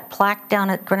to get that plaque down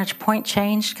at Greenwich Point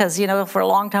changed because, for a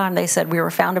long time they said we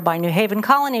were founded by New Haven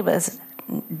Colony, but it's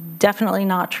definitely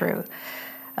not true.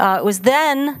 It was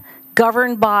then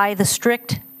governed by the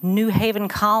strict New Haven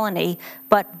Colony,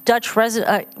 but Dutch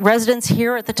residents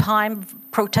here at the time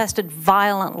protested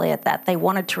violently at that. They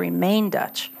wanted to remain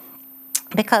Dutch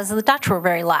because the Dutch were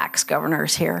very lax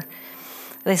governors here.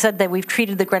 They said that we've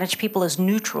treated the Greenwich people as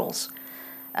neutrals.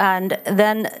 And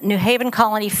then New Haven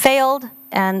Colony failed,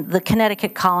 and the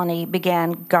Connecticut Colony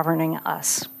began governing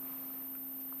us.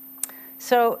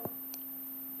 So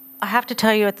I have to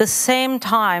tell you, at the same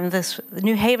time, the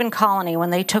New Haven Colony,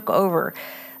 when they took over,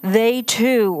 they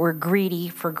too were greedy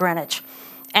for Greenwich.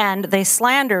 And they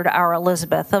slandered our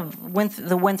Elizabeth of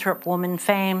the Winthrop woman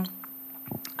fame.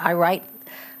 I write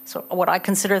what I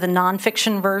consider the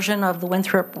nonfiction version of the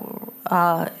Winthrop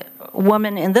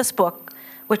woman in this book,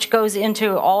 which goes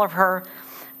into all of her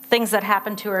things that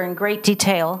happened to her in great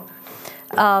detail.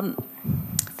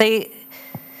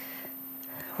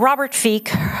 Robert Feek,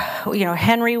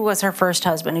 Henry was her first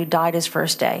husband who died his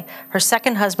first day. Her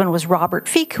second husband was Robert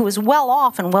Feek, who was well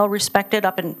off and well respected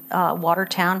up in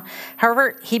Watertown.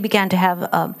 However, he began to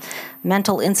have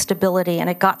mental instability, and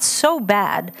it got so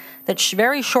bad that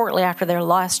very shortly after their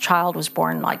last child was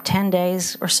born, like 10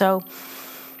 days or so,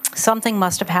 something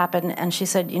must have happened, and she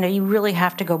said, you really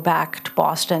have to go back to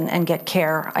Boston and get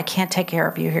care. I can't take care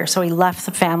of you here. So he left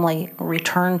the family,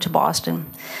 returned to Boston.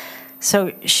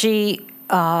 So she...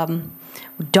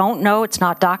 don't know, it's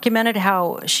not documented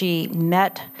how she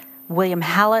met William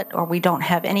Hallett, or we don't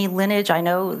have any lineage. I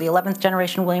know the 11th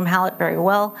generation William Hallett very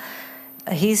well.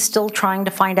 He's still trying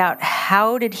to find out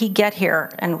how did he get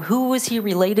here and who was he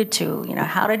related to?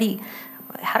 How did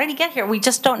he get here? We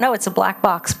just don't know. It's a black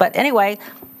box. But anyway,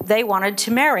 they wanted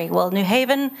to marry. Well, New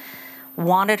Haven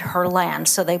wanted her land,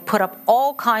 so they put up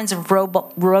all kinds of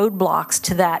roadblocks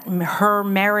to that, her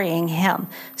marrying him.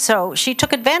 So she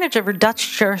took advantage of her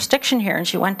Dutch jurisdiction here, and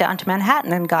she went down to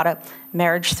Manhattan and got a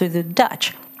marriage through the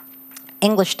Dutch.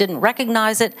 English didn't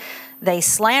recognize it. They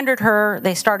slandered her.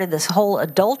 They started this whole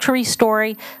adultery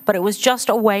story, but it was just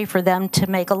a way for them to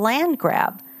make a land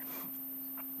grab.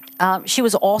 She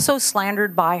was also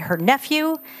slandered by her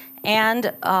nephew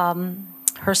and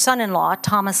her son-in-law,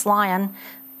 Thomas Lyon,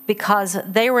 because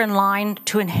they were in line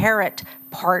to inherit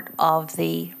part of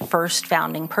the first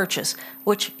founding purchase,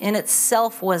 which in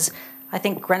itself was I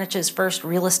think, Greenwich's first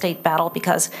real estate battle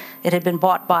because it had been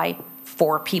bought by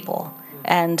 4 people.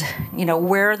 And,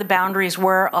 where the boundaries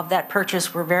were of that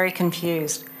purchase were very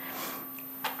confused.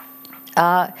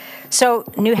 So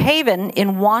New Haven,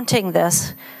 in wanting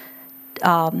this,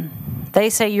 they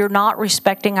say, you're not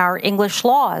respecting our English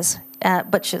laws.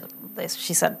 But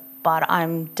she said, but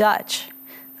I'm Dutch.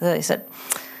 So they said,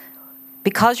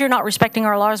 because you're not respecting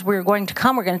our laws, we're going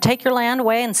to take your land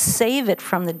away and save it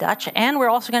from the Dutch, and we're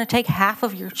also going to take half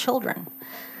of your children.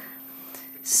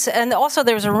 So, and also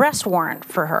there's an arrest warrant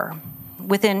for her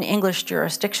within English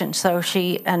jurisdiction. So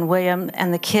she and William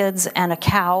and the kids and a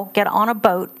cow get on a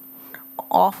boat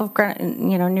off of,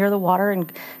 near the water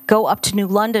and go up to New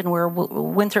London where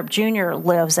Winthrop Jr.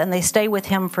 lives, and they stay with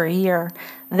him for a year.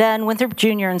 Then Winthrop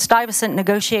Jr. and Stuyvesant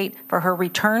negotiate for her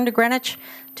return to Greenwich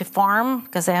to farm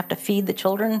because they have to feed the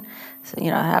children, so,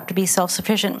 have to be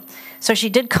self-sufficient. So she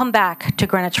did come back to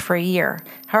Greenwich for a year.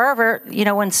 However,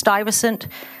 when Stuyvesant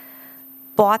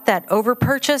bought that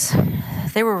overpurchase,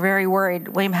 they were very worried.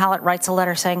 William Hallett writes a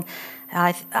letter saying,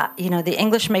 the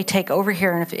English may take over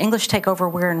here, and if the English take over,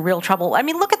 we're in real trouble. I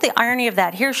mean, look at the irony of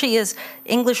that. Here she is,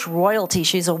 English royalty.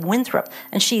 She's a Winthrop,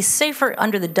 and she's safer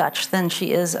under the Dutch than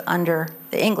she is under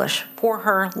the English for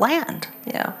her land.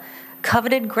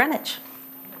 Coveted Greenwich.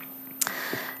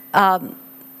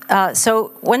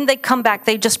 So when they come back,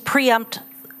 they just preempt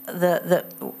the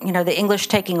English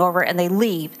taking over, and they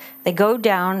leave. They go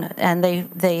down, and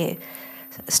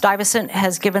Stuyvesant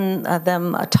has given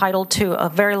them a title to a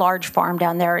very large farm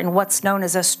down there in what's known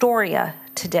as Astoria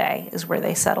today, is where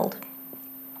they settled.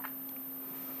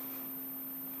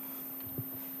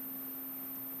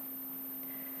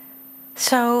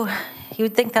 So you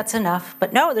would think that's enough,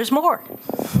 but no, there's more.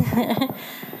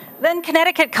 Then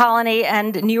Connecticut colony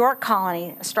and New York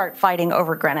colony start fighting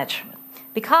over Greenwich.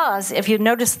 Because if you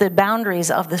notice the boundaries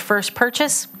of the first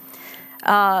purchase,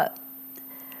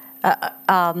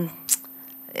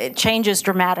 it changes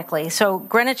dramatically. So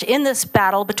Greenwich, in this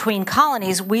battle between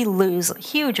colonies, we lose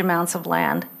huge amounts of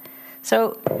land.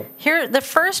 So here, the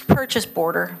first purchase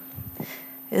border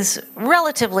is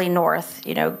relatively north,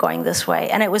 going this way.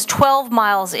 And it was 12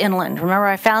 miles inland. Remember,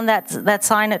 I found that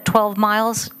sign at 12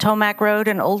 miles, Tomac Road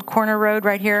and Old Corner Road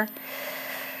right here.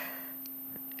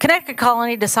 Connecticut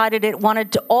colony decided it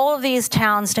wanted all of these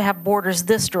towns to have borders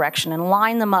this direction and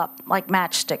line them up like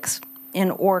matchsticks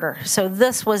in order. So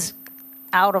this was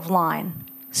out of line.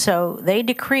 So they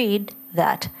decreed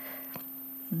that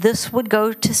this would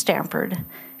go to Stamford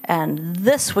and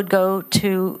this would go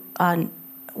to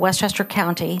Westchester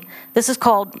County. This is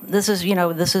called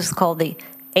the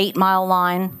 8 Mile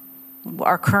line.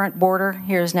 Our current border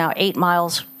here is now 8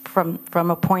 miles from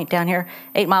a point down here,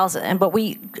 8 miles, but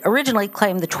we originally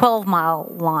claimed the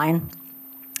 12-mile line.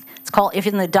 It's called, if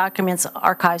in the documents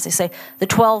archives they say the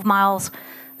 12 miles,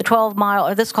 the 12-mile,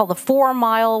 or this is called the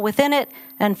 4-mile within it,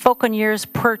 and Fauconier's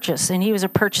purchase, and he was a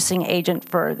purchasing agent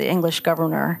for the English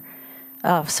governor.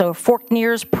 So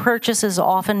Fauconier's purchase is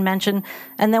often mentioned,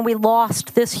 and then we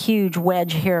lost this huge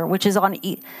wedge here, which is on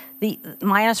the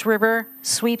Mianus River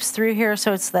sweeps through here,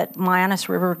 so it's that Mianus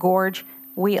River gorge.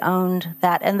 We owned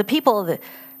that, and the people, the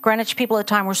Greenwich people at the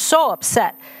time, were so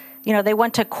upset. They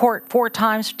went to court 4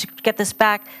 times to get this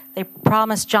back. They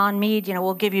promised John Meade,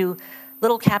 we'll give you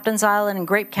Little Captain's Island and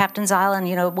Great Captain's Island,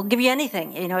 we'll give you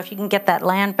anything, if you can get that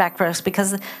land back for us,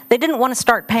 because they didn't want to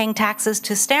start paying taxes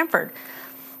to Stamford.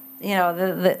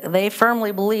 They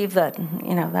firmly believed that,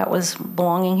 that was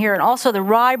belonging here. And also the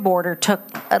Rye border took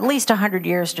at least 100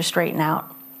 years to straighten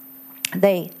out.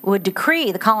 The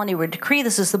colony would decree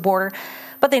this is the border,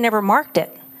 but they never marked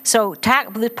it. So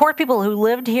the poor people who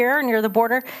lived here near the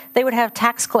border, they would have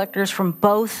tax collectors from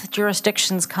both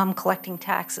jurisdictions come collecting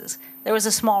taxes. There was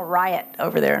a small riot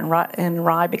over there in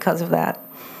Rye because of that.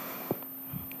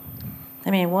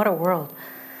 I mean, what a world.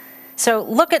 So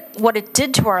look at what it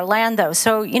did to our land, though.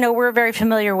 So, we're very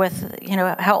familiar with,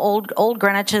 how old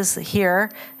Greenwich is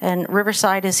here and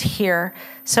Riverside is here.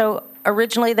 So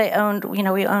originally they owned, we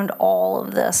owned all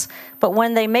of this. But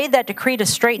when they made that decree to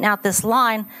straighten out this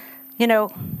line,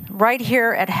 right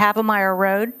here at Havemeyer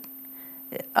Road,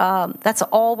 that's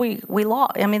all we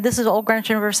lost. I mean, this is Old Greenwich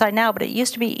and Riverside now, but it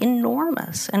used to be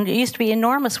enormous. And it used to be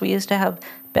enormous. We used to have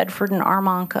Bedford and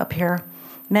Armonk up here.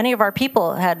 Many of our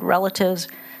people had relatives,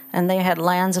 and they had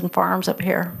lands and farms up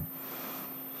here.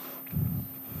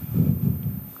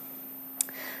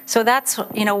 So that's,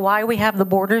 why we have the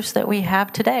borders that we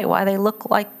have today, why they look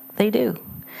like they do.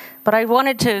 But I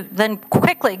wanted to then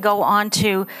quickly go on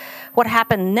to what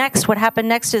happened next. What happened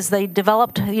next is they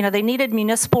developed, they needed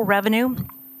municipal revenue.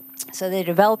 So they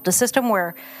developed a system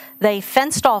where they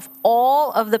fenced off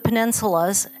all of the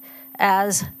peninsulas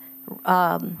as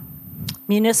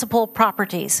municipal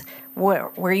properties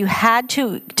where you had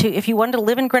to, if you wanted to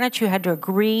live in Greenwich, you had to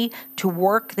agree to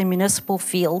work the municipal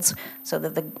fields so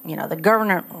that the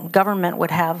government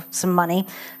would have some money.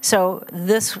 So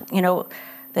this,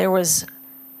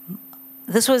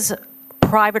 this was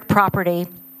private property.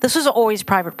 This was always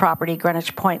private property,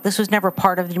 Greenwich Point. This was never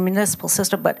part of the municipal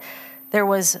system, but there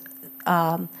was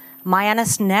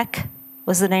Mianus Neck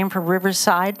was the name for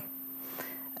Riverside,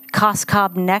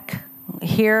 Coscob Neck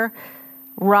here,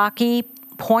 Rocky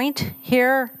Point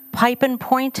here, Pipin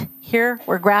Point here,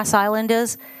 where Grass Island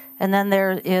is, and then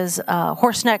there is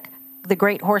Horseneck, the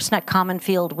Great Horseneck Common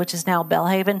Field, which is now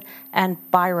Belhaven, and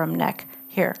Byram Neck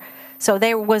here. So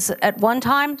there was, at one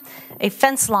time, a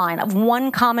fence line, of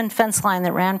one common fence line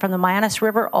that ran from the Mianus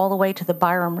River all the way to the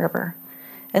Byram River.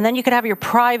 And then you could have your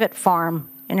private farm,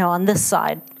 on this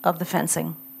side of the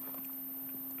fencing.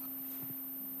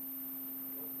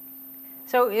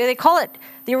 So they call it,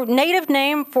 the native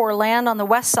name for land on the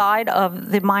west side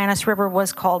of the Mianus River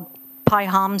was called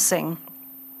Paihomsing.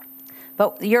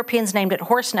 But the Europeans named it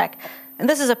Horseneck. And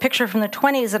this is a picture from the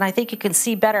 20s, and I think you can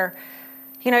see better.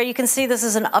 You can see this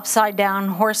is an upside down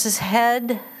horse's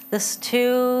head. This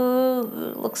too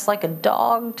looks like a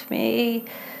dog to me.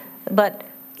 But,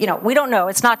 we don't know.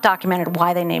 It's not documented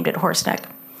why they named it Horseneck.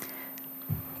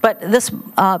 But this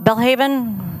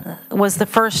Belhaven was the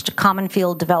first common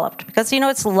field developed because,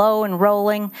 it's low and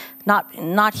rolling,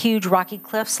 not huge rocky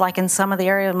cliffs like in some of the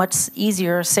area, much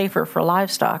easier, safer for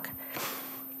livestock.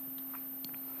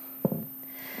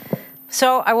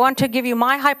 So I want to give you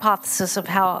my hypothesis of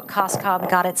how Coscob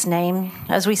got its name.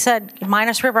 As we said,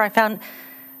 Mianus River I found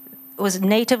was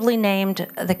natively named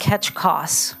the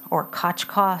Ketchkos, or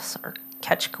Kotchkos, or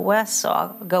Ketchkawes, so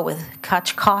I'll go with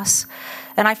Kotchkos.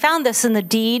 And I found this in the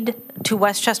deed to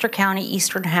Westchester County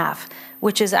eastern half,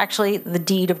 which is actually the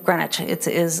deed of Greenwich. It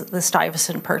is the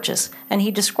Stuyvesant Purchase. And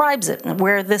he describes it,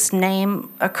 where this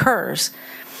name occurs.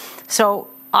 So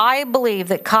I believe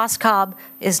that Coscob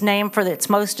is named for its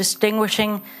most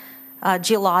distinguishing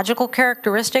geological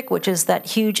characteristic, which is that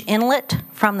huge inlet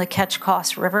from the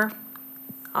Ketchkos River.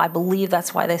 I believe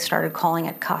that's why they started calling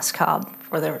it Coscob,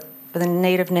 for the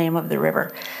native name of the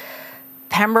river.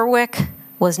 Pemberwick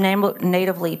was named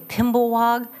natively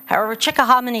Pimblewog. However,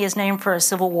 Chickahominy is named for a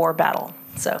Civil War battle,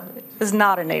 so it's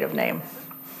not a native name.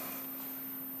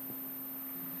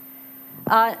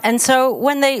 And so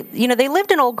when they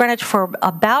lived in Old Greenwich for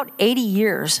about 80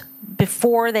 years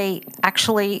before they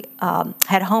actually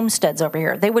had homesteads over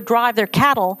here. They would drive their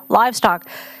cattle, livestock,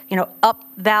 up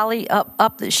valley,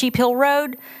 up the Sheep Hill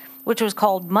Road, which was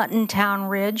called Mutton Town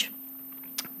Ridge,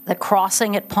 the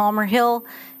crossing at Palmer Hill,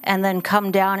 and then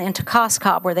come down into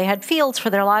Coscob, where they had fields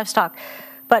for their livestock.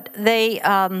 But they,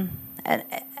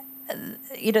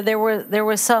 there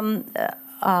was some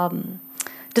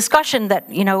discussion that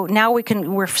now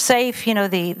we're safe.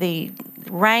 The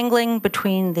wrangling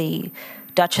between the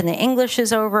Dutch and the English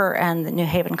is over, and the New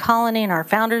Haven colony and our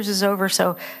founders is over.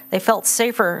 So they felt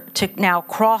safer to now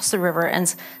cross the river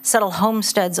and settle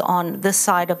homesteads on this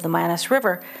side of the Mianus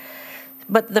River.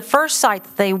 But the first site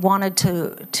that they wanted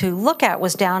to look at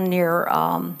was down near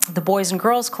the Boys and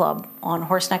Girls Club on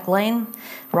Horseneck Lane,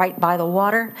 right by the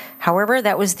water. However,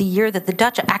 that was the year that the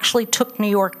Dutch actually took New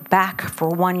York back for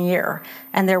 1 year,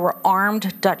 and there were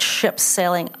armed Dutch ships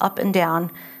sailing up and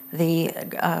down the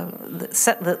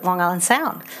Long Island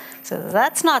Sound. So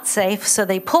that's not safe. So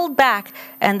they pulled back,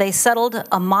 and they settled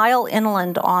a mile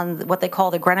inland on what they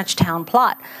call the Greenwich Town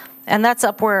Plot. And that's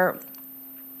up where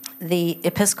the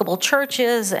Episcopal Church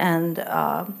is, and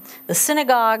the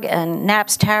synagogue, and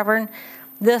Knapp's Tavern.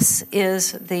 This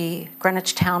is the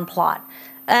Greenwich Town Plot.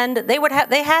 And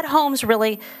they had homes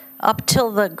really up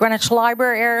till the Greenwich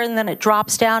Library area, and then it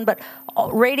drops down. But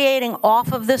radiating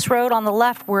off of this road on the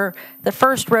left, where the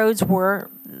first roads were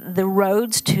the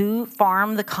roads to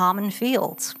farm the common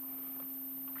fields.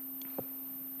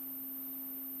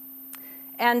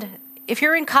 And if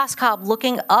you're in Coscob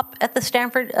looking up at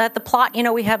the plot,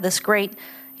 we have this great,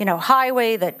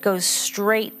 highway that goes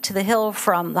straight to the hill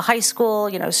from the high school,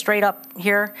 straight up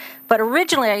here. But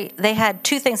originally they had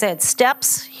two things. They had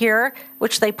steps here,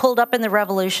 which they pulled up in the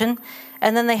Revolution,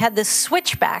 and then they had this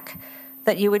switchback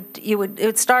that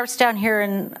it starts down here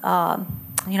and on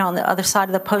the other side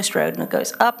of the post road, and it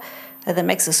goes up, and then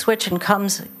makes a switch and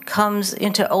comes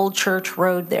into Old Church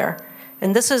Road there.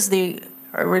 And this is the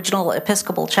original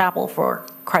Episcopal Chapel for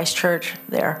Christ Church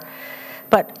there.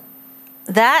 But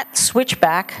that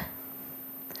switchback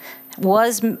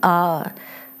was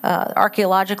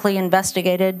archaeologically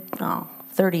investigated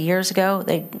 30 years ago.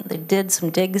 They did some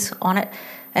digs on it,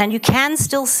 and you can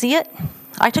still see it.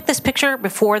 I took this picture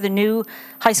before the new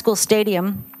high school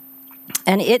stadium,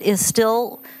 and it is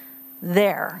still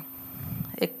there.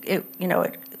 The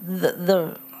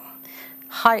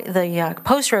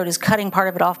post road is cutting part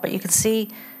of it off, but you can see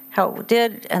how it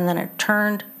did, and then it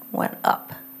turned, went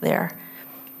up there.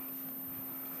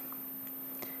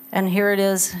 And here it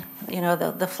is,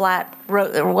 the flat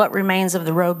road, or what remains of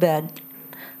the roadbed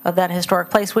of that historic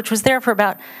place, which was there for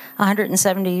about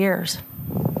 170 years.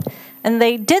 And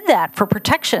they did that for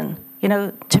protection,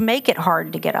 to make it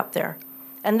hard to get up there.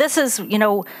 And this is,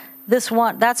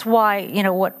 that's why,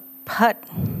 what Putt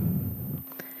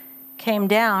came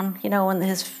down,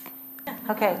 when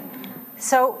okay.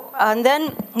 So, and then,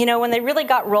 when they really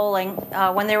got rolling,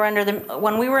 when we were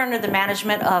under the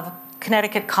management of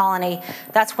Connecticut Colony,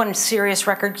 that's when serious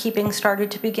record keeping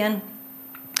started to begin.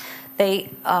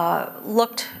 They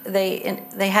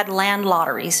they had land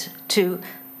lotteries to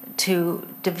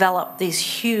develop these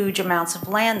huge amounts of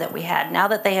land that we had. Now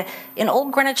that in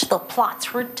Old Greenwich, the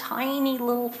plots were tiny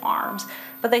little farms,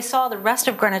 but they saw the rest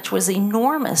of Greenwich was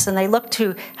enormous, and they looked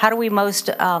to how do we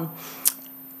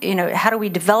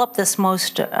develop this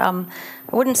most, I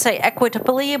wouldn't say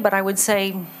equitably, but I would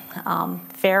say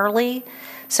fairly.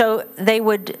 So they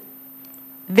would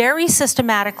very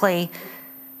systematically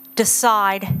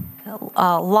decide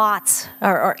lots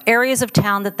or areas of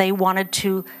town that they wanted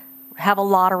to have a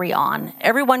lottery on.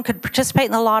 Everyone could participate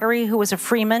in the lottery who was a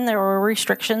freeman. There were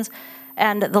restrictions,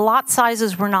 and the lot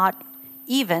sizes were not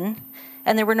even,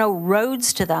 and there were no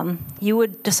roads to them. You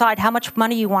would decide how much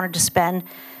money you wanted to spend,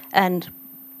 and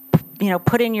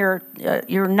put in your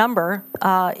number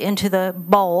into the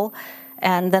bowl,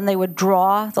 and then they would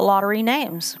draw the lottery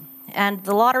names. And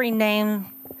the lottery name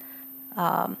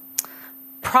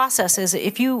process is,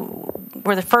 if you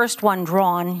were the first one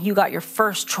drawn, you got your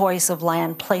first choice of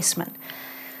land placement.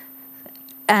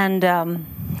 And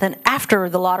then after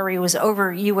the lottery was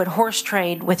over, you would horse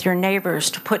trade with your neighbors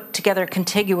to put together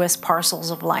contiguous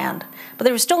parcels of land. But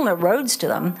there was still no roads to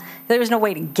them. There was no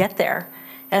way to get there,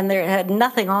 and they had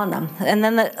nothing on them. And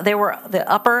then they were the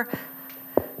upper.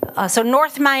 So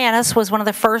North Mianus was one of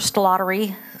the first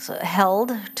lotteries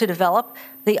held to develop.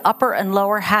 The upper and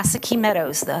lower Hasaki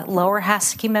Meadows. The lower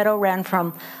Hasaki Meadow ran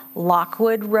from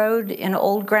Lockwood Road in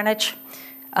Old Greenwich.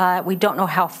 We don't know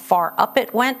how far up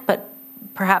it went, but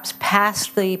perhaps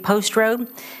past the post road.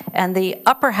 And the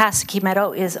upper Hasaki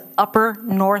Meadow is upper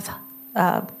North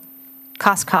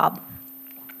Coscob.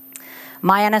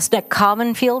 Mianus Neck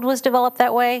Common Field was developed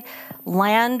that way.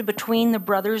 Land between the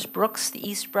brothers Brooks, the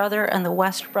East Brother and the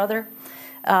West Brother.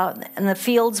 And the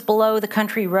fields below the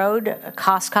country road,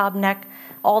 Coscob Neck,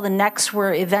 all the necks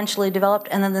were eventually developed.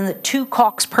 And then the two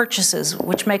Cox purchases,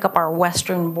 which make up our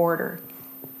western border.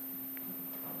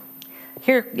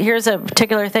 Here's a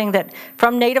particular thing that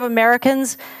from Native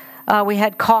Americans, we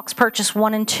had Cox Purchase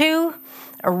 1 and 2.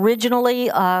 Originally,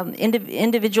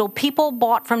 individual people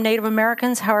bought from Native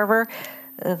Americans. However,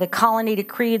 the colony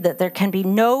decreed that there can be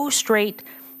no straight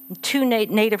two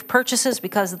native purchases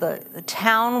because the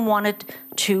town wanted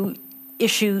to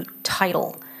issue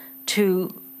title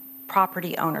to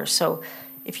property owners. So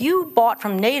if you bought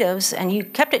from natives and you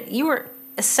kept it, you were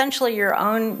essentially your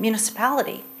own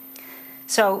municipality.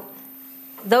 So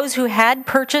those who had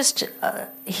purchased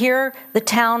here, the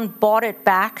town bought it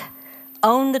back,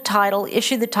 owned the title,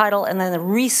 issued the title, and then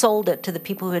resold it to the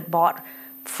people who had bought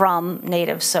from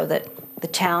natives so that the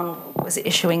town was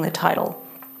issuing the title.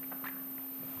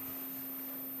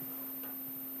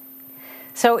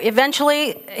 So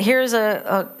eventually, here's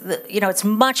it's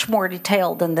much more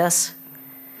detailed than this.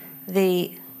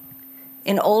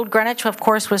 In Old Greenwich, of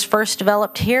course, was first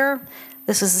developed here.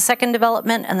 This is the second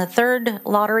development and the third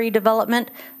lottery development.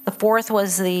 The fourth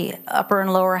was the upper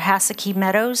and lower Hasaki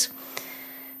Meadows.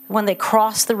 When they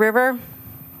crossed the river,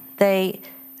 they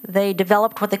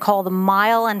developed what they call the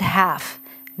mile and a half.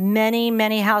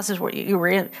 Many houses where you were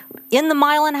in the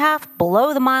mile and a half,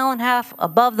 below the mile and a half,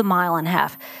 above the mile and a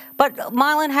half. But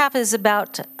mile and a half is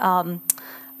about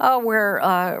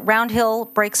where Round Hill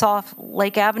breaks off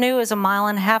Lake Avenue is a mile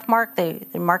and a half mark. They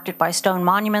marked it by stone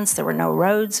monuments. There were no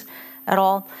roads at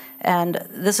all. And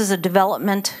this is a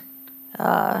development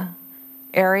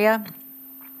area.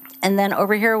 And then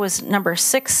over here was number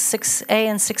 6A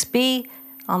and 6B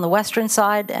on the western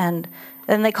side. And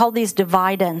then they called these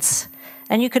dividends.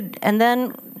 And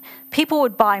then people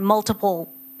would buy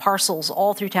multiple parcels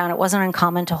all through town. It wasn't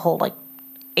uncommon to hold like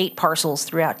 8 parcels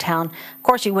throughout town. Of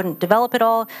course, you wouldn't develop it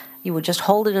all. You would just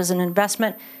hold it as an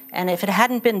investment. And if it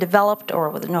hadn't been developed, or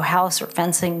with no house or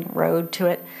fencing road to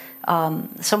it,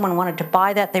 someone wanted to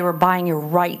buy that, they were buying your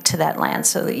right to that land,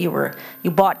 so that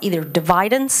you bought either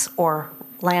dividends or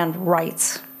land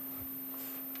rights.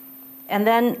 And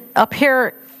then up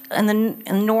here in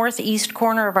the northeast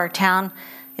corner of our town,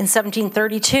 in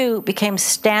 1732, became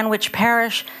Stanwich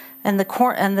Parish, and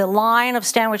the line of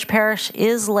Stanwich Parish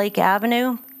is Lake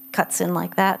Avenue, cuts in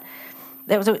like that.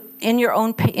 There was in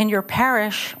your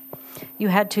parish,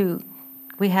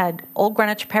 we had Old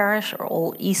Greenwich Parish, or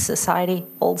Old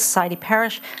Society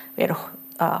Parish. We had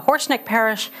Horseneck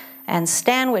Parish and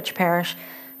Stanwich Parish.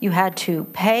 You had to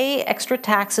pay extra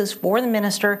taxes for the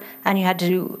minister, and you had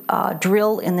to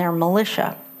drill in their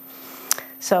militia.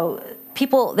 So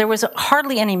there was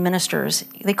hardly any ministers.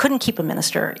 They couldn't keep a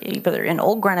minister, either in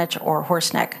Old Greenwich or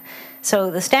Horseneck.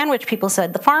 So the Stanwich people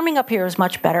said, the farming up here is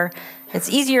much better. It's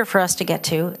easier for us to get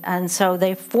to. And so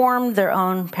they formed their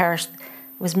own parish. It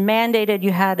was mandated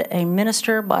you had a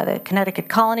minister by the Connecticut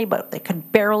colony, but they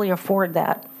could barely afford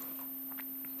that.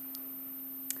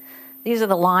 These are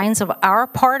the lines of our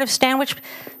part of Stanwich.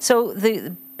 So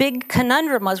the big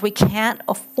conundrum was we can't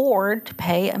afford to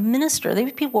pay a minister.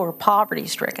 These people were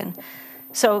poverty-stricken.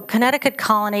 So Connecticut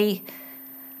colony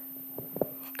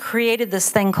created this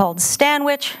thing called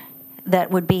Stanwich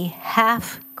that would be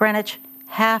half Greenwich,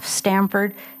 half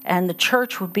Stamford, and the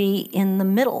church would be in the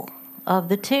middle of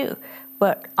the two.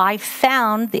 But I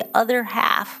found the other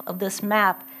half of this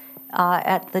map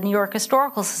at the New York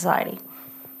Historical Society.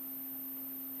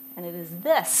 And it is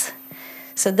this.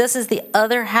 So this is the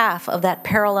other half of that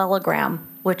parallelogram,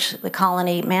 which the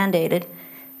colony mandated.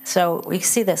 So we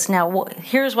see this. Now,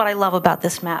 here's what I love about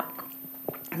this map.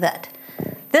 That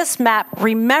this map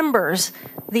remembers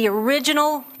the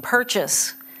original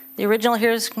purchase. The original,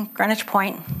 here's Greenwich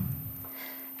Point.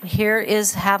 Here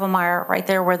is Havemeyer, right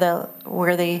there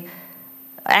where the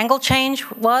angle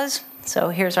change was. So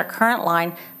here's our current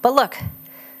line. But look,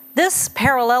 this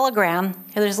parallelogram,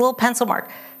 there's a little pencil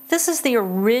mark. This is the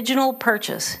original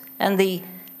purchase, and the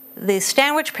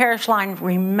Stanwich Parish line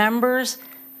remembers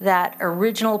that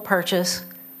original purchase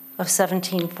of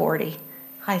 1740.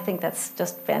 I think that's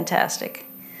just fantastic.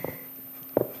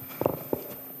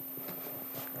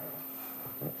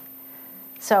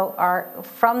 So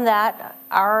from that,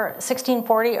 our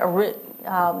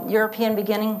 1640 European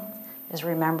beginning is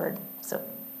remembered. So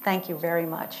thank you very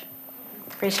much.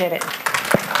 Appreciate it.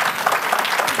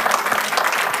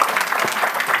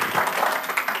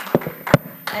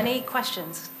 Any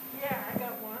questions? Yeah, I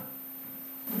got one.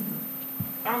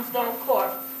 Armstrong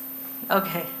Court.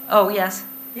 Okay. Oh, yes.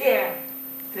 Yeah,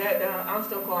 that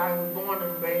Armstrong Court, I was born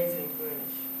and raised in Greenwich.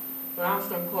 But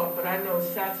Armstrong Court, but I know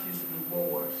shots used to be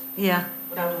wars Yeah.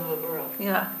 when I was a little girl.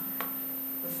 Yeah.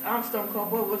 Armstrong Court,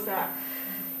 what was that?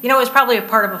 You know, it was probably a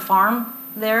part of a farm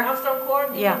there. Armstrong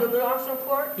Court? Yeah. The little Armstrong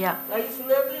Court? Yeah. I used to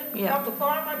live in? Yeah. Off the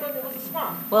farm? I thought it was a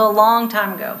swamp. Well, a long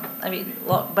time ago. I mean,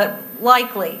 but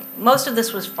likely. Most of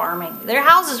this was farming. Their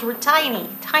houses were tiny,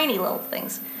 tiny little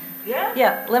things. Yeah?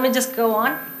 Yeah, let me just go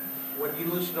on. When you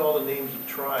listen to all the names of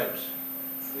tribes,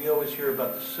 we always hear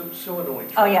about the Siwanoy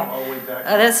tribe. Oh, yeah. All the way back.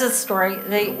 This is a story.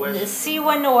 The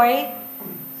Siwanoy,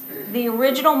 the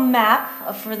original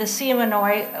map for the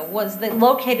Siwanoy was they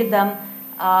located them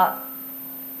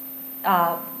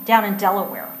down in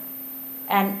Delaware.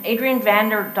 And Adrian van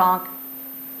der Donk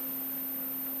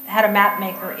had a map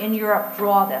maker in Europe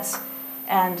draw this.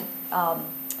 And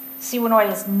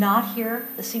Siwanoy is not here.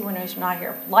 The Siwanoy is not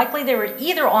here. Likely they were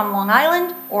either on Long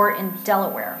Island or in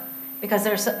Delaware, because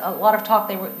there's a lot of talk.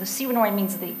 The Siwanoy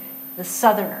means the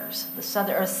Southerners, or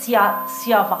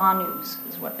Siavanus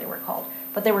is what they were called.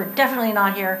 But they were definitely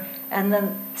not here. And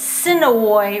then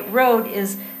Sinawoy Road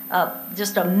is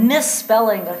just a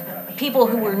misspelling of people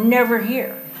who were never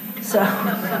here. So,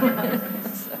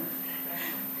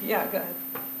 yeah, go ahead.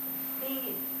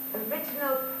 The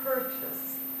original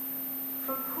purchase,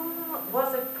 from whom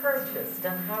was it purchased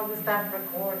and how was that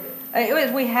recorded?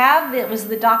 It was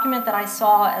the document that I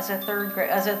saw as a third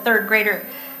grader.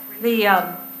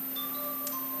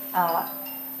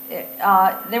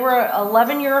 There were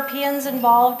 11 Europeans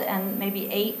involved and maybe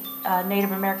 8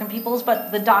 Native American peoples,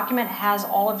 but the document has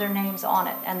all of their names on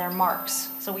it and their marks,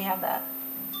 so we have that.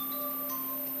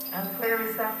 And where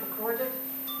is that recorded?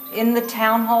 In the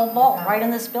town hall vault, right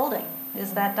in this building,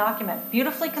 is that document.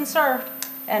 Beautifully conserved,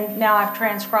 and now I've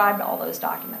transcribed all those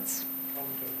documents. Thank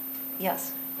you.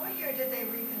 Yes. What year did they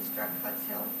reconstruct Huts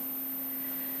Hill?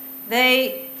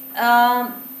 They,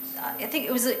 I think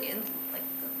it was in like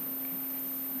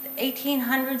the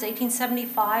 1800s,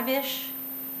 1875-ish,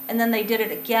 and then they did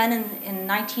it again in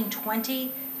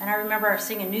 1920. And I remember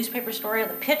seeing a newspaper story.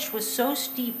 The pitch was so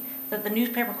steep that the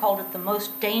newspaper called it the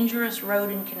most dangerous road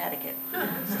in Connecticut.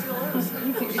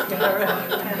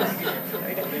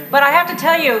 But I have to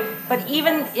tell you, but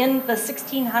even in the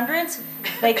 1600s,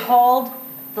 they called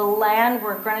the land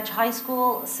where Greenwich High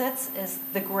School sits is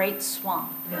the Great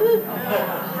Swamp.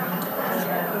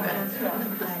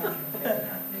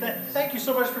 Thank you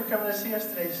so much for coming to see us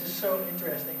today. This is so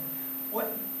interesting.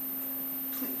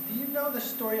 Do you know the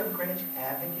story of Greenwich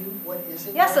Avenue? What is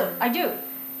it? Yes, I do,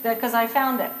 because I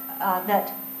found it,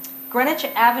 that Greenwich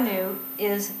Avenue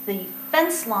is the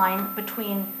fence line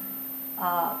between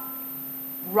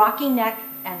Rocky Neck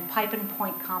and Pipe and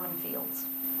Point Common Fields.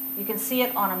 You can see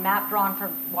it on a map drawn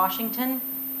for Washington,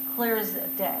 clear as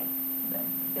day.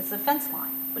 It's a fence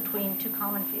line between two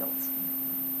common fields.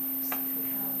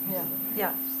 Yeah.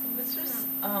 Yeah. Was this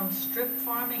strip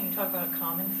farming? You talk about a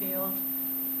common field,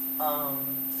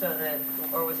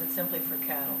 or was it simply for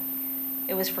cattle?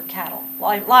 It was for cattle,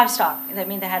 livestock. I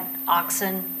mean, they had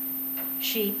oxen,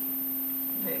 sheep.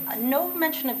 No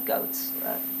mention of goats,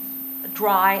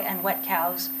 dry and wet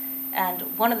cows. And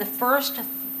one of the first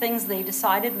things they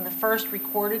decided in the first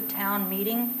recorded town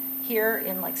meeting here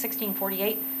in like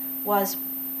 1648 was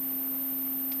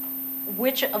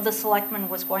which of the selectmen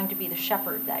was going to be the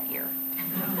shepherd that year.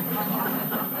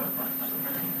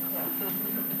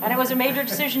 And it was a major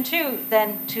decision too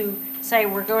then to say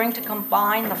we're going to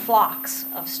combine the flocks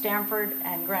of Stamford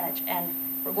and Greenwich and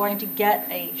we're going to get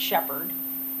a shepherd.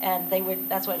 And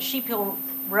that's what Sheep Hill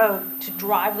Road, to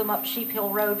drive them up Sheep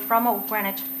Hill Road from Old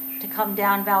Greenwich to come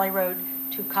down Valley Road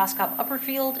to Coscob Upper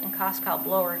Field and Coscob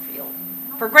Lower Field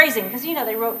for grazing, because you know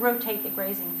they rotate the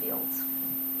grazing fields.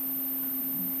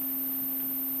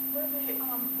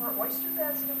 Were oyster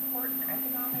beds an important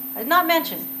economic? Not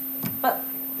mentioned, but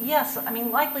yes, I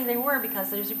mean likely they were, because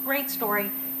there's a great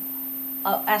story,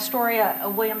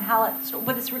 Astoria, William Hallett,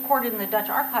 but it's recorded in the Dutch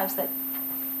archives that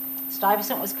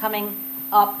Stuyvesant was coming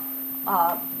up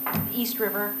the East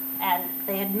River and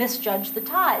they had misjudged the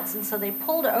tides, and so they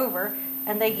pulled over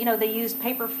and they used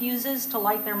paper fuses to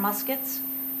light their muskets,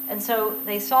 and so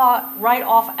they saw right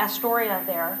off Astoria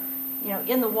there,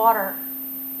 in the water,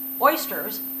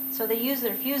 oysters. So they used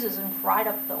their fuses and fried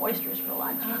up the oysters for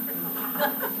lunch.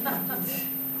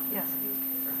 Yes.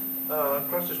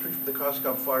 Across the street from the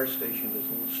Coscob Fire Station, there's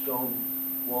a little stone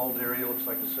walled area, looks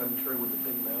like a cemetery with a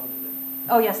big mound in it.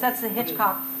 Oh yes, that's the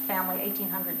Hitchcock family,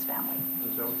 1800s family.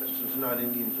 Is that what this is? Not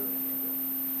Indians or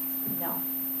anything? No.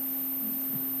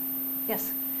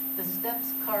 Yes. The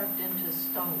steps carved into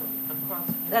stone across.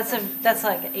 That's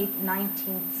like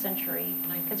 19th century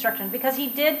construction, because he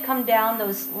did come down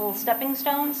those little stepping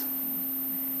stones.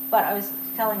 But I was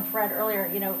telling Fred earlier,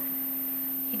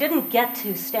 he didn't get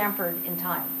to Stamford in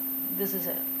time. This is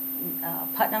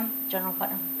Putnam, General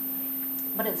Putnam.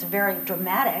 But it's very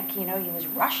dramatic, he was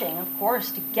rushing, of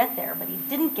course, to get there, but he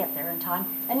didn't get there in time.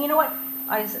 And you know what?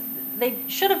 They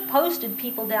should have posted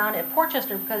people down at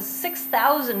Portchester, because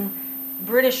 6,000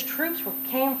 British troops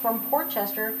came from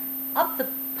Portchester up the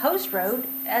post road,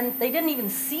 and they didn't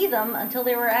even see them until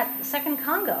they were at the Second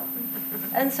Congo.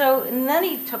 And then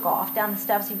he took off down the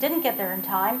steps. He didn't get there in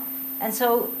time, and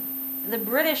so the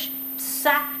British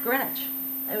sacked Greenwich.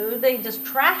 They just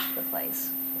trashed the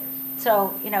place.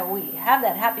 So, we have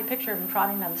that happy picture of him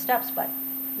trotting down the steps, but,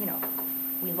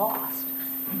 we lost.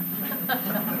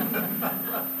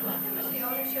 Was the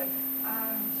ownership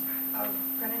of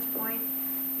Greenwich Point?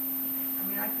 I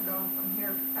mean, I can go from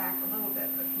here back a little bit,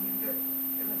 but can you give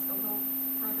us a little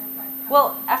further background?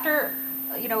 Well, after,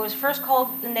 it was first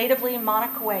called natively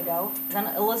Monacoego, then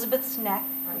Elizabeth's Neck,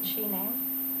 which she named,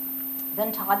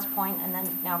 then Todd's Point, and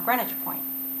then now Greenwich Point.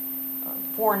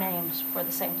 4 names for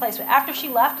the same place. But after she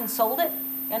left and sold it,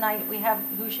 and we have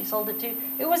who she sold it to,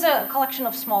 it was a collection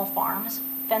of small farms,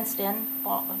 fenced in,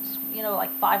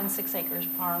 like 5 and 6 acres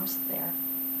farms there.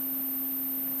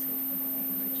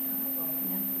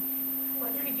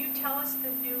 Could you tell us the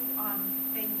new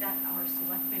thing that our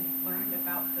selectmen learned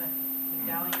about the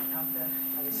medallion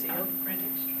of the seal?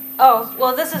 Oh,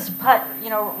 well, this is Putt,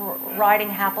 riding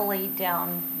happily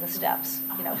down the steps,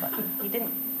 but he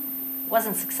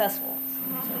wasn't successful.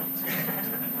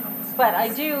 But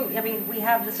we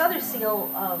have this other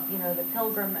seal of, the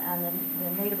Pilgrim and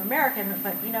the Native American,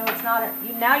 but, it's not,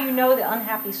 now you know the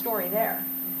unhappy story there,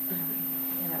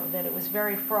 that it was a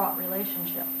very fraught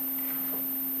relationship.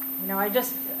 I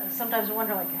just sometimes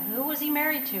wonder, who was he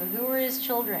married to? Who were his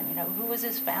children? Who was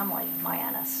his family,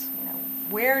 Myanus?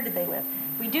 Where did they live?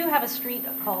 We do have a street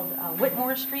called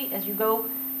Whitmore Street as you go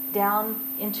down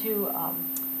into,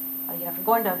 if you're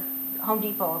going to Home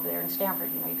Depot over there in Stamford.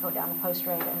 You know, you go down the Post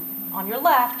Road, and on your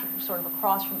left, sort of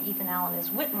across from Ethan Allen, is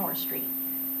Whitmore Street.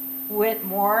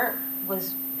 Whitmore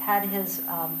had his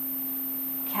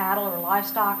cattle or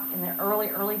livestock in the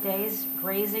early days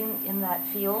grazing in that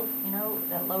field, you know,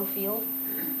 that low field.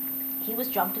 He was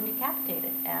jumped and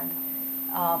decapitated, and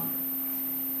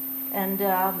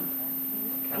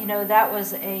you know, that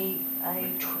was a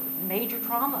major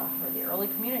trauma for the early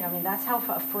community. I mean, that's how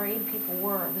afraid people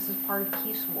were. This is part of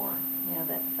Keith's War, you know,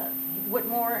 that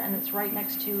Whitmore, and it's right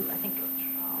next to, I think,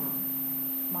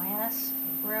 Myanus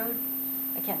Road.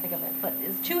 I can't think of it, but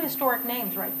it's two historic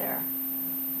names right there,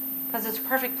 because it's a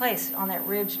perfect place on that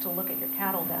ridge to look at your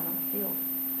cattle down in the field.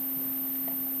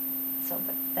 So,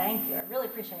 but thank you. I really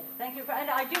appreciate it. Thank you. And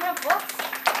I do have books.